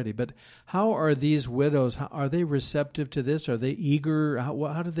own already. But how are these widows, are they receptive to this? Are they eager?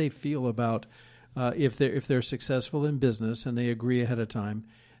 How do they feel about if they're successful in business and they agree ahead of time,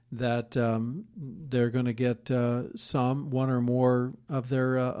 that they're going to get one or more of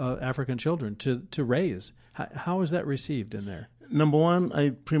their African children to raise. How is that received in there? Number one, I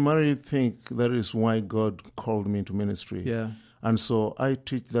primarily think that is why God called me into ministry. Yeah. And so I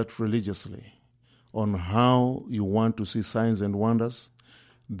teach that religiously on how you want to see signs and wonders,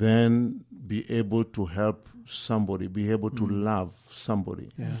 then be able to help somebody, be able to love somebody.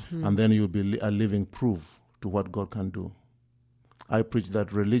 Yeah. Mm-hmm. And then you'll be a living proof to what God can do. I preach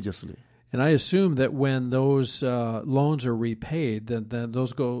that religiously. And I assume that when those loans are repaid, then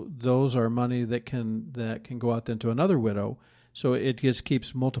those are money that can go out then to another widow. So it just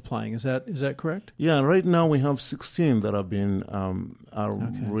keeps multiplying. Is that correct? Yeah. Right now we have 16 that have been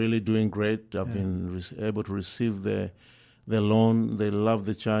really doing great. Have been able to receive their loan. They love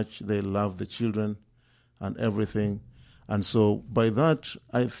the church. They love the children, and everything. And so by that,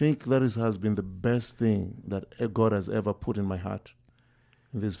 I think that has been the best thing that God has ever put in my heart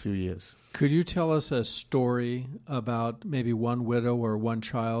in these few years. Could you tell us a story about maybe one widow or one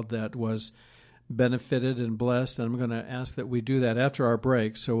child that was benefited and blessed? And I'm going to ask that we do that after our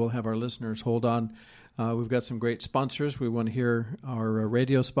break, so we'll have our listeners hold on. We've got some great sponsors. We want to hear our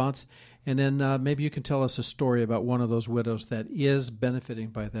radio spots. And then maybe you can tell us a story about one of those widows that is benefiting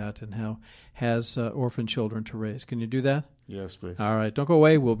by that and how has orphan children to raise. Can you do that? Yes, please. All right. Don't go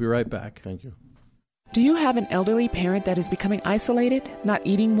away. We'll be right back. Thank you. Do you have an elderly parent that is becoming isolated, not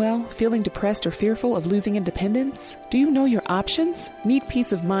eating well, feeling depressed or fearful of losing independence? Do you know your options? Need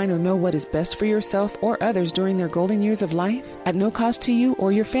peace of mind or know what is best for yourself or others during their golden years of life? At no cost to you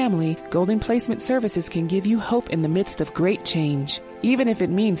or your family, Golden Placement Services can give you hope in the midst of great change. Even if it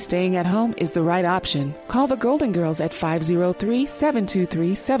means staying at home is the right option. Call the Golden Girls at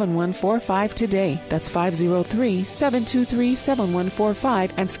 503-723-7145 today. That's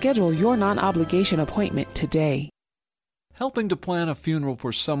 503-723-7145 and schedule your non-obligation appointment today. Helping to plan a funeral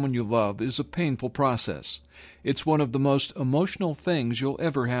for someone you love is a painful process. It's one of the most emotional things you'll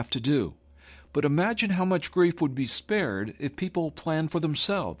ever have to do. But imagine how much grief would be spared if people planned for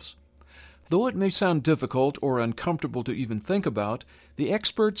themselves. Though it may sound difficult or uncomfortable to even think about, the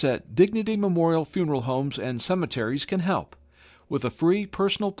experts at Dignity Memorial Funeral Homes and Cemeteries can help with a free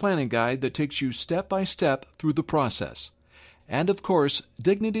personal planning guide that takes you step by step through the process. And of course,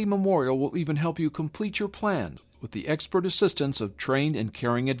 Dignity Memorial will even help you complete your plan with the expert assistance of trained and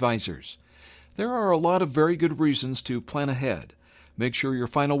caring advisors. There are a lot of very good reasons to plan ahead. Make sure your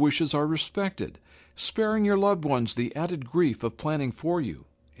final wishes are respected, sparing your loved ones the added grief of planning for you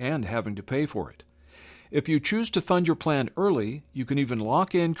and having to pay for it. If you choose to fund your plan early, you can even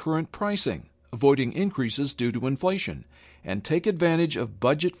lock in current pricing, avoiding increases due to inflation, and take advantage of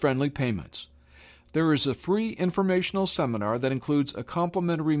budget-friendly payments. There is a free informational seminar that includes a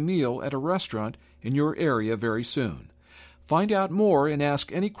complimentary meal at a restaurant in your area very soon. Find out more and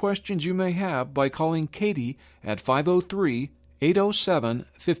ask any questions you may have by calling Katie at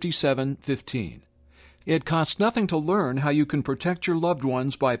 503-807-5715. It costs nothing to learn how you can protect your loved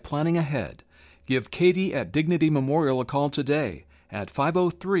ones by planning ahead. Give Katie at Dignity Memorial a call today at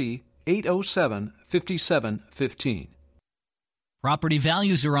 503-807-5715. Property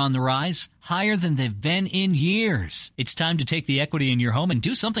values are on the rise, higher than they've been in years. It's time to take the equity in your home and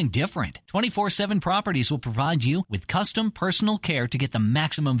do something different. 24/7 Properties will provide you with custom personal care to get the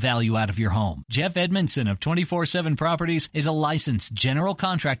maximum value out of your home. Jeff Edmondson of 24/7 Properties is a licensed general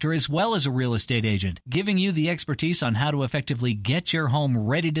contractor as well as a real estate agent, giving you the expertise on how to effectively get your home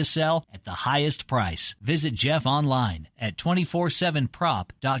ready to sell at the highest price. Visit Jeff online at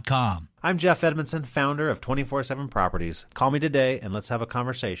 247prop.com. I'm Jeff Edmondson, founder of 24/7 Properties. Call me today and let's have a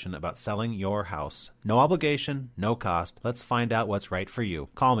conversation about selling your house. No obligation, no cost. Let's find out what's right for you.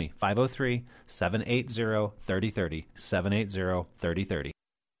 Call me, 503-780-3030, 780-3030.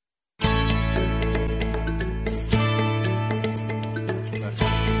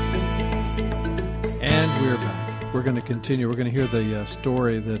 And we're back. We're going to continue. We're going to hear the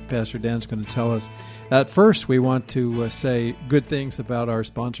story that Pastor Dan's going to tell us. At first, we want to say good things about our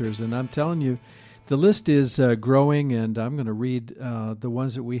sponsors. And I'm telling you, the list is growing, and I'm going to read the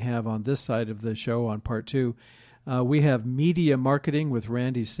ones that we have on this side of the show on part 2. We have Media Marketing with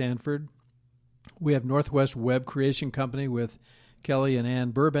Randy Sanford. We have Northwest Web Creation Company with Kelly and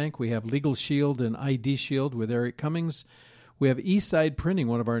Ann Burbank. We have Legal Shield and ID Shield with Eric Cummings. We have Eastside Printing,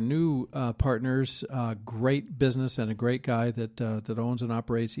 one of our new partners, great business and a great guy that owns and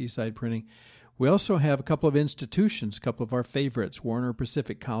operates Eastside Printing. We also have a couple of institutions, a couple of our favorites, Warner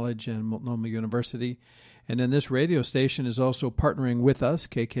Pacific College and Multnomah University. And then this radio station is also partnering with us,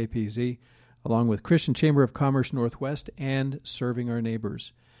 KKPZ, along with Christian Chamber of Commerce Northwest and Serving Our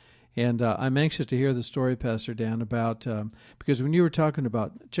Neighbors. And I'm anxious to hear the story, Pastor Dan, about because when you were talking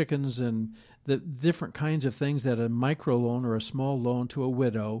about chickens and the different kinds of things that a micro loan or a small loan to a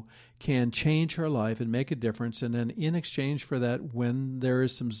widow can change her life and make a difference, and then in exchange for that, when there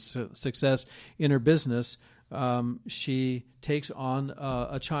is some success in her business, she takes on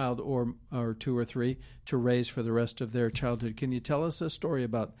a child or 2 or 3 to raise for the rest of their childhood. Can you tell us a story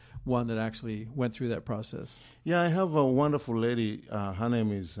about one that actually went through that process? Yeah, I have a wonderful lady. Her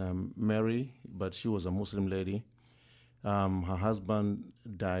name is Mary, but she was a Muslim lady. Her husband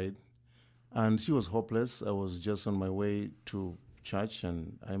died, and she was hopeless. I was just on my way to church,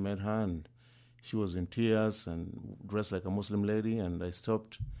 and I met her, and she was in tears and dressed like a Muslim lady, and I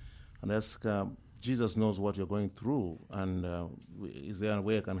stopped and asked her, Jesus knows what you're going through, and is there a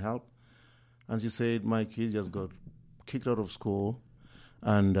way I can help? And she said, my kid just got kicked out of school,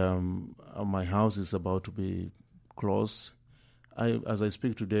 and my house is about to be closed. As I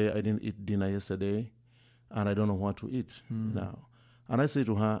speak today, I didn't eat dinner yesterday, and I don't know what to eat now. And I say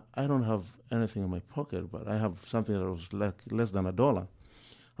to her, I don't have anything in my pocket, but I have something that was less than $1.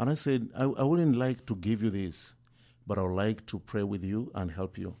 And I said, I wouldn't like to give you this, but I would like to pray with you and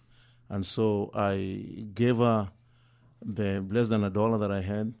help you. And so I gave her the less than $1 that I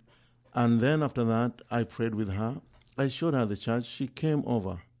had. And then after that, I prayed with her. I showed her the church. She came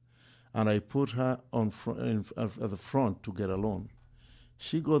over, and I put her at the front to get a loan.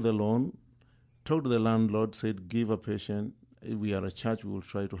 She got the loan, talked to the landlord, said, give a patient. We are a church. We will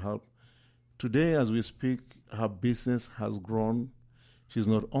try to help. Today, as we speak, her business has grown. She's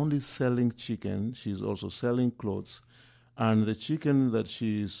not only selling chicken, she's also selling clothes. And the chicken that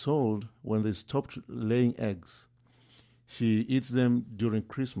she sold, when they stopped laying eggs, she eats them during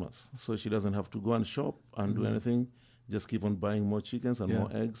Christmas. So she doesn't have to go and shop and do anything, just keep on buying more chickens and more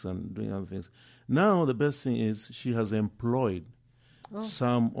eggs and doing other things. Now the best thing is she has employed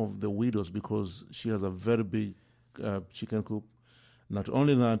some of the widows because she has a very big chicken coop. Not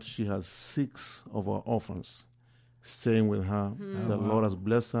only that, she has 6 of our orphans staying with her. The Lord has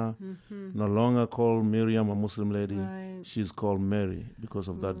blessed her. No longer called Miriam, a Muslim lady. She's called Mary because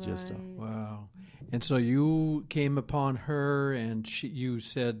of that gesture. Wow. And so you came upon her, and you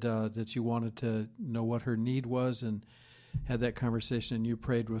said that you wanted to know what her need was, and had that conversation, and you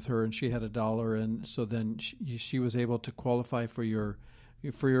prayed with her, and she had $1, and so then she was able to qualify for your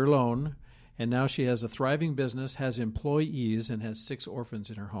loan, and now she has a thriving business, has employees, and has 6 orphans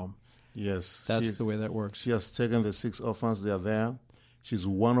in her home. Yes. That's the way that works. She has taken the 6 orphans. They are there. She's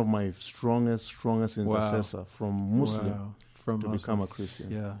one of my strongest intercessor from Muslim to become a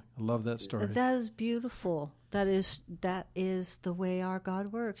Christian. Yeah, I love that story. That is beautiful. That is the way our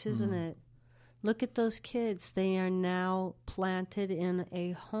God works, isn't it? Look at those kids. They are now planted in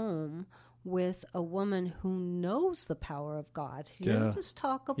a home with a woman who knows the power of God. You don't just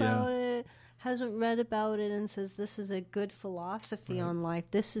talk about it, hasn't read about it, and says this is a good philosophy on life.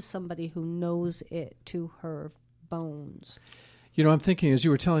 This is somebody who knows it to her bones. You know, I'm thinking, as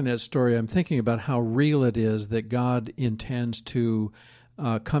you were telling that story, I'm thinking about how real it is that God intends to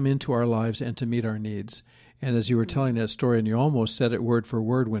come into our lives and to meet our needs. And as you were telling that story, and you almost said it word for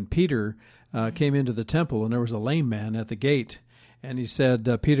word, when Peter came into the temple and there was a lame man at the gate, and he said,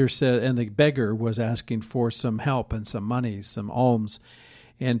 Peter said, and the beggar was asking for some help and some money, some alms.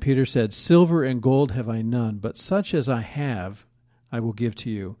 And Peter said, silver and gold have I none, but such as I have, I will give to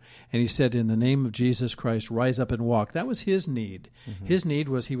you. And he said, in the name of Jesus Christ, rise up and walk. That was his need. His need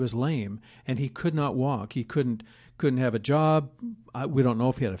was he was lame, and he could not walk. He couldn't have a job. We don't know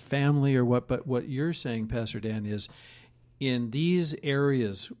if he had a family or what, but what you're saying, Pastor Dan, is in these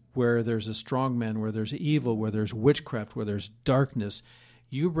areas where there's a strong man, where there's evil, where there's witchcraft, where there's darkness,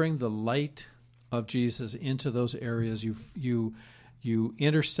 you bring the light of Jesus into those areas. You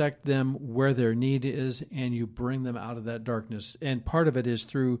intersect them where their need is, and you bring them out of that darkness. And part of it is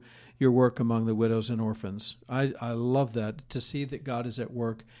through your work among the widows and orphans. I love that, to see that God is at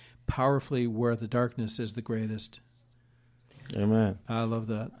work powerfully where the darkness is the greatest. Amen. I love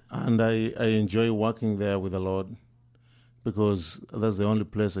that. And I enjoy working there with the Lord because that's the only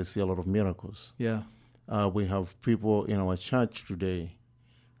place I see a lot of miracles. Yeah. We have people in our church today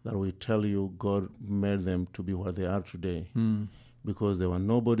that will tell you God made them to be where they are today. Because they were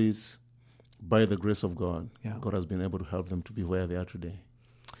nobodies. By the grace of God, God has been able to help them to be where they are today.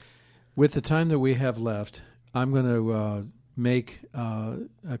 With the time that we have left, I'm going to make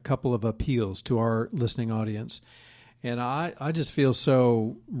a couple of appeals to our listening audience. And I just feel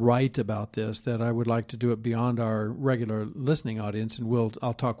so right about this that I would like to do it beyond our regular listening audience, and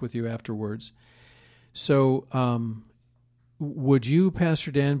I'll talk with you afterwards. So would you, Pastor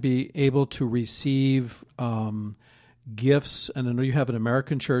Dan, be able to receive gifts, and I know you have an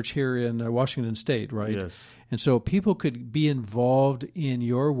American church here in Washington State, right? Yes. And so people could be involved in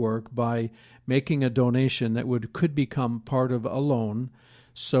your work by making a donation that could become part of a loan.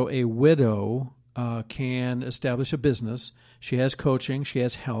 So a widow can establish a business. She has coaching. She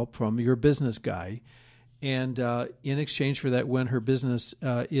has help from your business guy. And in exchange for that, when her business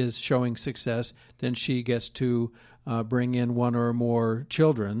is showing success, then she gets to bring in one or more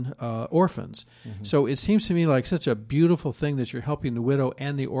children, orphans. Mm-hmm. So it seems to me like such a beautiful thing that you're helping the widow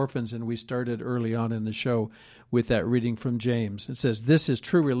and the orphans. And we started early on in the show with that reading from James. It says, this is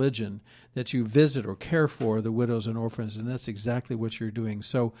true religion, that you visit or care for the widows and orphans. And that's exactly what you're doing.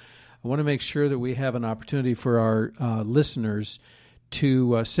 So I want to make sure that we have an opportunity for our listeners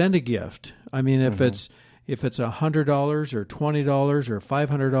to send a gift. I mean, if it's $100 or $20 or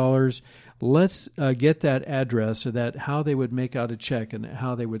 $500, let's get that address or that how they would make out a check and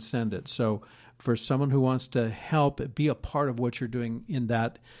how they would send it. So for someone who wants to help be a part of what you're doing in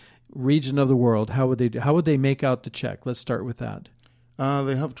that region of the world, how would they make out the check? Let's start with that.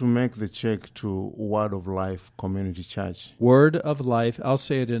 They have to make the check to Word of Life Community Church. Word of Life. I'll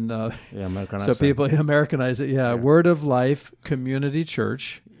say it in American so accent. people Americanize it. Yeah, Word of Life Community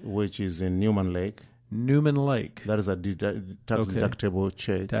Church, which is in Newman Lake. Newman Lake. That is a tax-deductible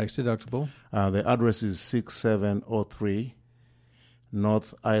check. Tax-deductible. The address is 6703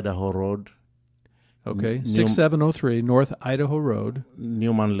 North Idaho Road. Okay, 6703 North Idaho Road.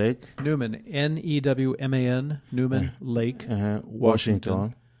 Newman Lake. Newman, Newman, Newman Lake,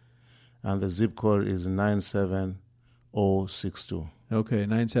 Washington. And the zip code is 97062. Okay,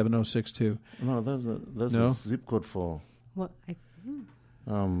 97062. No, that's a zip code for... What?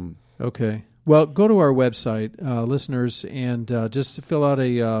 Okay. Well, go to our website, listeners, and just fill out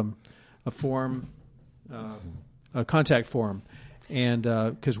a form, a contact form, and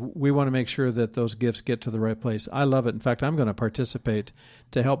because we want to make sure that those gifts get to the right place. I love it. In fact, I'm going to participate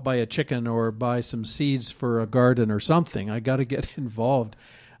to help buy a chicken or buy some seeds for a garden or something. I got to get involved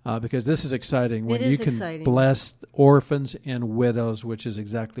because this is exciting. When you can bless orphans and widows, which is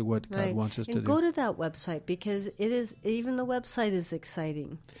exactly what God wants us to do. And go to that website because even the website is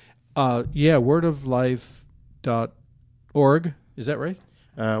exciting. Wordoflife.org. Is that right?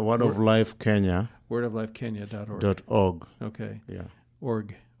 Word of Life Kenya. Wordoflifekenya.org. Okay. Yeah.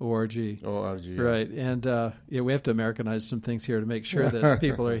 Org. O-R-G. O-R-G. Yeah. Right. And we have to Americanize some things here to make sure that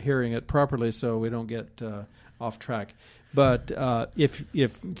people are hearing it properly so we don't get off track. But if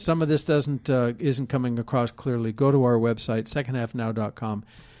some of this isn't coming across clearly, go to our website, secondhalfnow.com.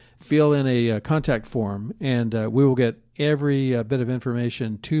 Fill in a contact form, and we will get every bit of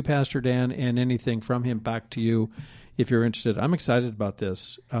information to Pastor Dan and anything from him back to you if you're interested. I'm excited about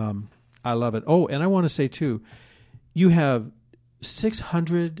this. I love it. Oh, and I want to say, too, you have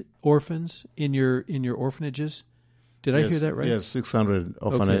 600 orphans in your orphanages. Did I hear that right? Yes, 600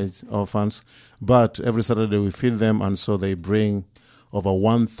 orphans. But every Saturday we feed them, and so they bring over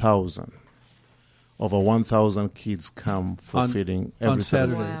 1,000. Over 1,000 kids come for feeding every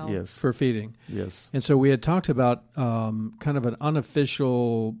Saturday. Wow. Yes, for feeding. Yes. And so we had talked about kind of an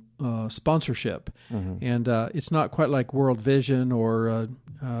unofficial sponsorship. Mm-hmm. And it's not quite like World Vision or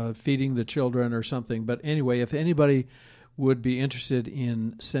Feeding the Children or something. But anyway, if anybody would be interested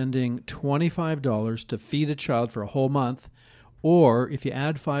in sending $25 to feed a child for a whole month, or if you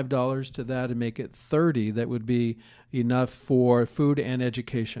add $5 to that and make it $30, that would be enough for food and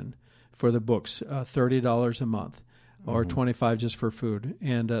education. For the books, $30 a month, or $25 just for food,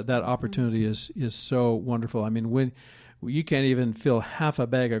 and that opportunity is so wonderful. I mean, when you can't even fill half a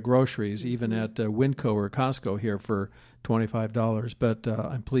bag of groceries, even at Winco or Costco here for $25, but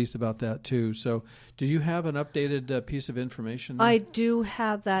I'm pleased about that too. So, do you have an updated piece of information? I do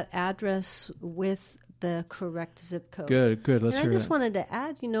have that address with the correct zip code. Good. Let's hear that. I just that. wanted to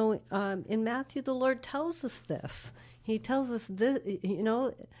add, in Matthew, the Lord tells us this. He tells us this,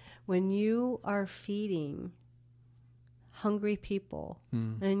 when you are feeding hungry people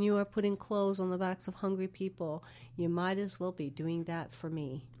and you are putting clothes on the backs of hungry people, you might as well be doing that for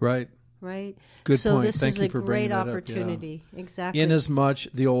me. Right. Good so point. This Thank is you a for great bringing that opportunity. Up. Yeah. Exactly. Inasmuch,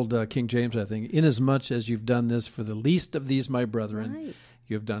 the old King James, I think, inasmuch as you've done this for the least of these, my brethren,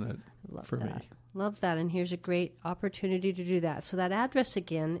 you have done it for me. Love that. And here's a great opportunity to do that. So that address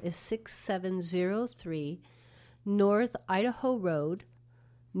again is 6703 North Idaho Road,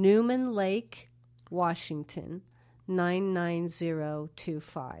 Newman Lake, Washington,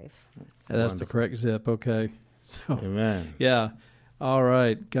 99025. That's the correct zip. Okay. So, Amen. Yeah. All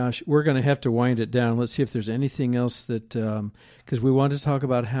right. Gosh, we're going to have to wind it down. Let's see if there's anything else that, because we want to talk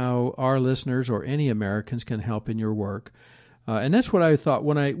about how our listeners or any Americans can help in your work. And that's what I thought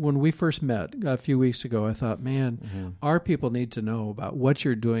when we first met a few weeks ago. I thought, man, our people need to know about what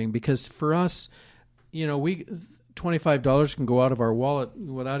you're doing, because for us, we $25 can go out of our wallet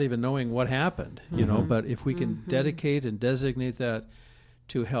without even knowing what happened, But if we can dedicate and designate that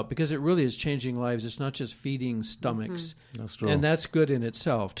to help, because it really is changing lives. It's not just feeding stomachs. That's true. And that's good in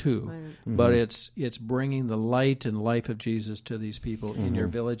itself too. Right. But it's bringing the light and life of Jesus to these people in your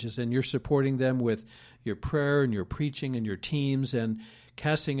villages, and you're supporting them with your prayer and your preaching and your teams and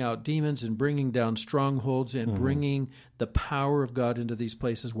casting out demons and bringing down strongholds and bringing the power of God into these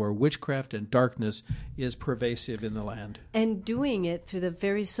places where witchcraft and darkness is pervasive in the land. And doing it through the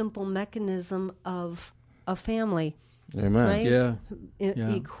very simple mechanism of a family. Amen. Right? Yeah.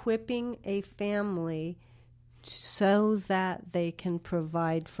 Equipping a family so that they can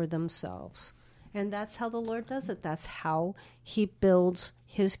provide for themselves. And that's how the Lord does it. That's how he builds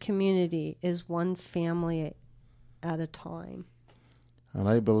his community, is one family at a time. And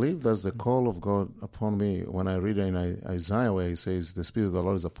I believe that's the call of God upon me when I read in Isaiah where he says, the Spirit of the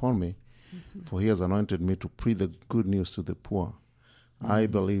Lord is upon me, for he has anointed me to preach the good news to the poor. I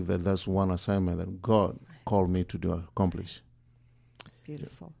believe that that's one assignment that God called me to accomplish.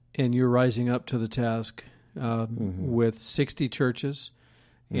 Beautiful. And you're rising up to the task with 60 churches,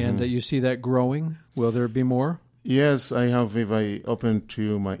 and you see that growing. Will there be more? Yes, I have. If I open to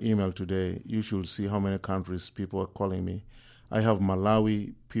you my email today, you should see how many countries people are calling me. I have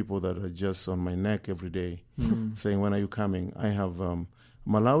Malawi people that are just on my neck every day saying, when are you coming? I have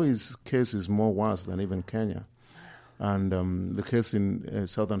Malawi's case is more worse than even Kenya. And the case in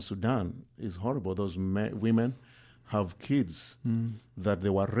southern Sudan is horrible. Those women have kids that they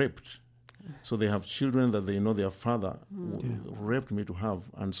were raped. So they have children that they know their father raped me to have.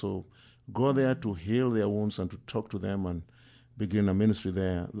 And so go there to heal their wounds and to talk to them and begin a ministry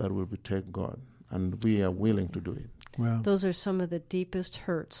there that will take God. And we are willing to do it. Wow. Those are some of the deepest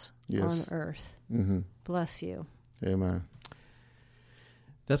hurts on earth. Bless you. Amen.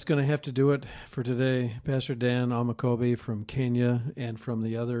 That's going to have to do it for today. Pastor Dan Amakobe from Kenya and from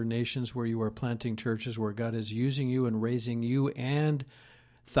the other nations where you are planting churches, where God is using you and raising you and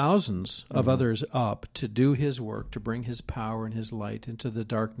thousands of others up to do his work, to bring his power and his light into the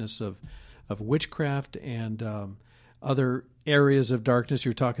darkness of witchcraft and other areas of darkness.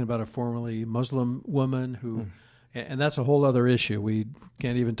 You're talking about a formerly Muslim woman who, and that's a whole other issue. We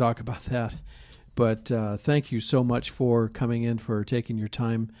can't even talk about that. But thank you so much for coming in, for taking your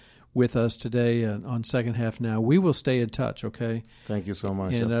time with us today on Second Half Now. We will stay in touch, okay? Thank you so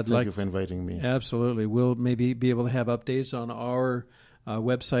much. And Thank you for inviting me. Absolutely. We'll maybe be able to have updates on our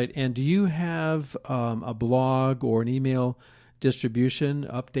website. And do you have a blog or an email distribution,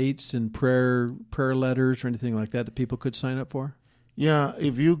 updates and prayer letters or anything like that people could sign up for? Yeah,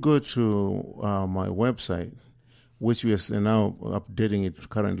 if you go to my website, which we are now updating it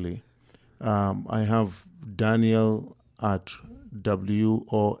currently, I have Daniel at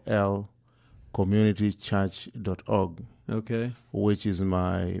wolcommunitychurch.org, okay, which is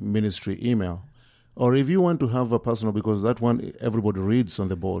my ministry email. Or if you want to have a personal, because that one everybody reads on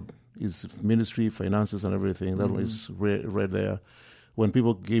the board, is ministry, finances, and everything. That one is read there. When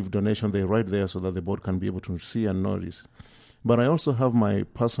people give donation, they write there so that the board can be able to see and notice. But I also have my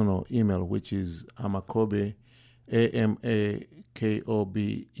personal email, which is Amakobe, AMAKOBE,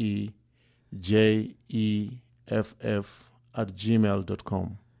 JEFF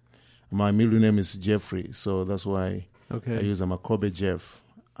 @gmail.com. My middle name is Jeffrey, so that's why I use Amakobe Jeff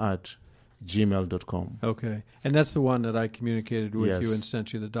 @gmail.com. Okay. And that's the one that I communicated with you and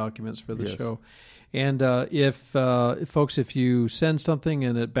sent you the documents for the show. And if folks, if you send something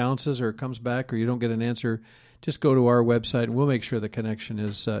and it bounces or it comes back or you don't get an answer, just go to our website and we'll make sure the connection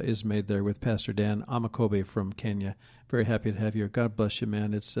is made there with Pastor Dan Amakobe from Kenya. Very happy to have you. God bless you,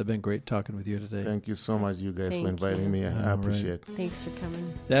 man. It's been great talking with you today. Thank you so much, you guys, for inviting me. I appreciate it. Thanks for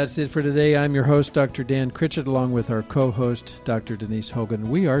coming. That's it for today. I'm your host, Dr. Dan Critchett, along with our co-host, Dr. Denise Hogan.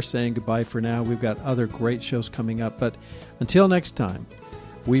 We are saying goodbye for now. We've got other great shows coming up. But until next time,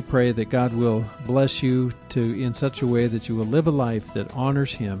 we pray that God will bless you in such a way that you will live a life that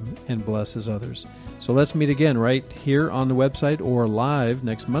honors Him and blesses others. So let's meet again right here on the website or live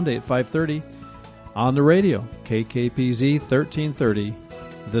next Monday at 5:30 on the radio, KKPZ 1330,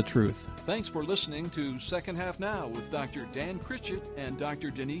 The Truth. Thanks for listening to Second Half Now with Dr. Dan Critchett and Dr.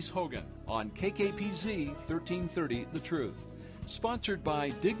 Denise Hogan on KKPZ 1330, The Truth. Sponsored by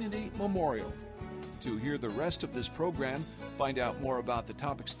Dignity Memorial. To hear the rest of this program, find out more about the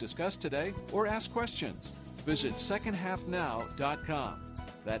topics discussed today, or ask questions, visit secondhalfnow.com.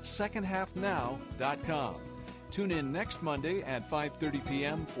 That's secondhalfnow.com. Tune in next Monday at 5:30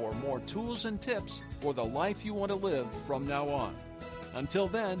 p.m. for more tools and tips for the life you want to live from now on. Until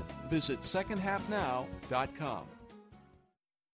then, visit secondhalfnow.com.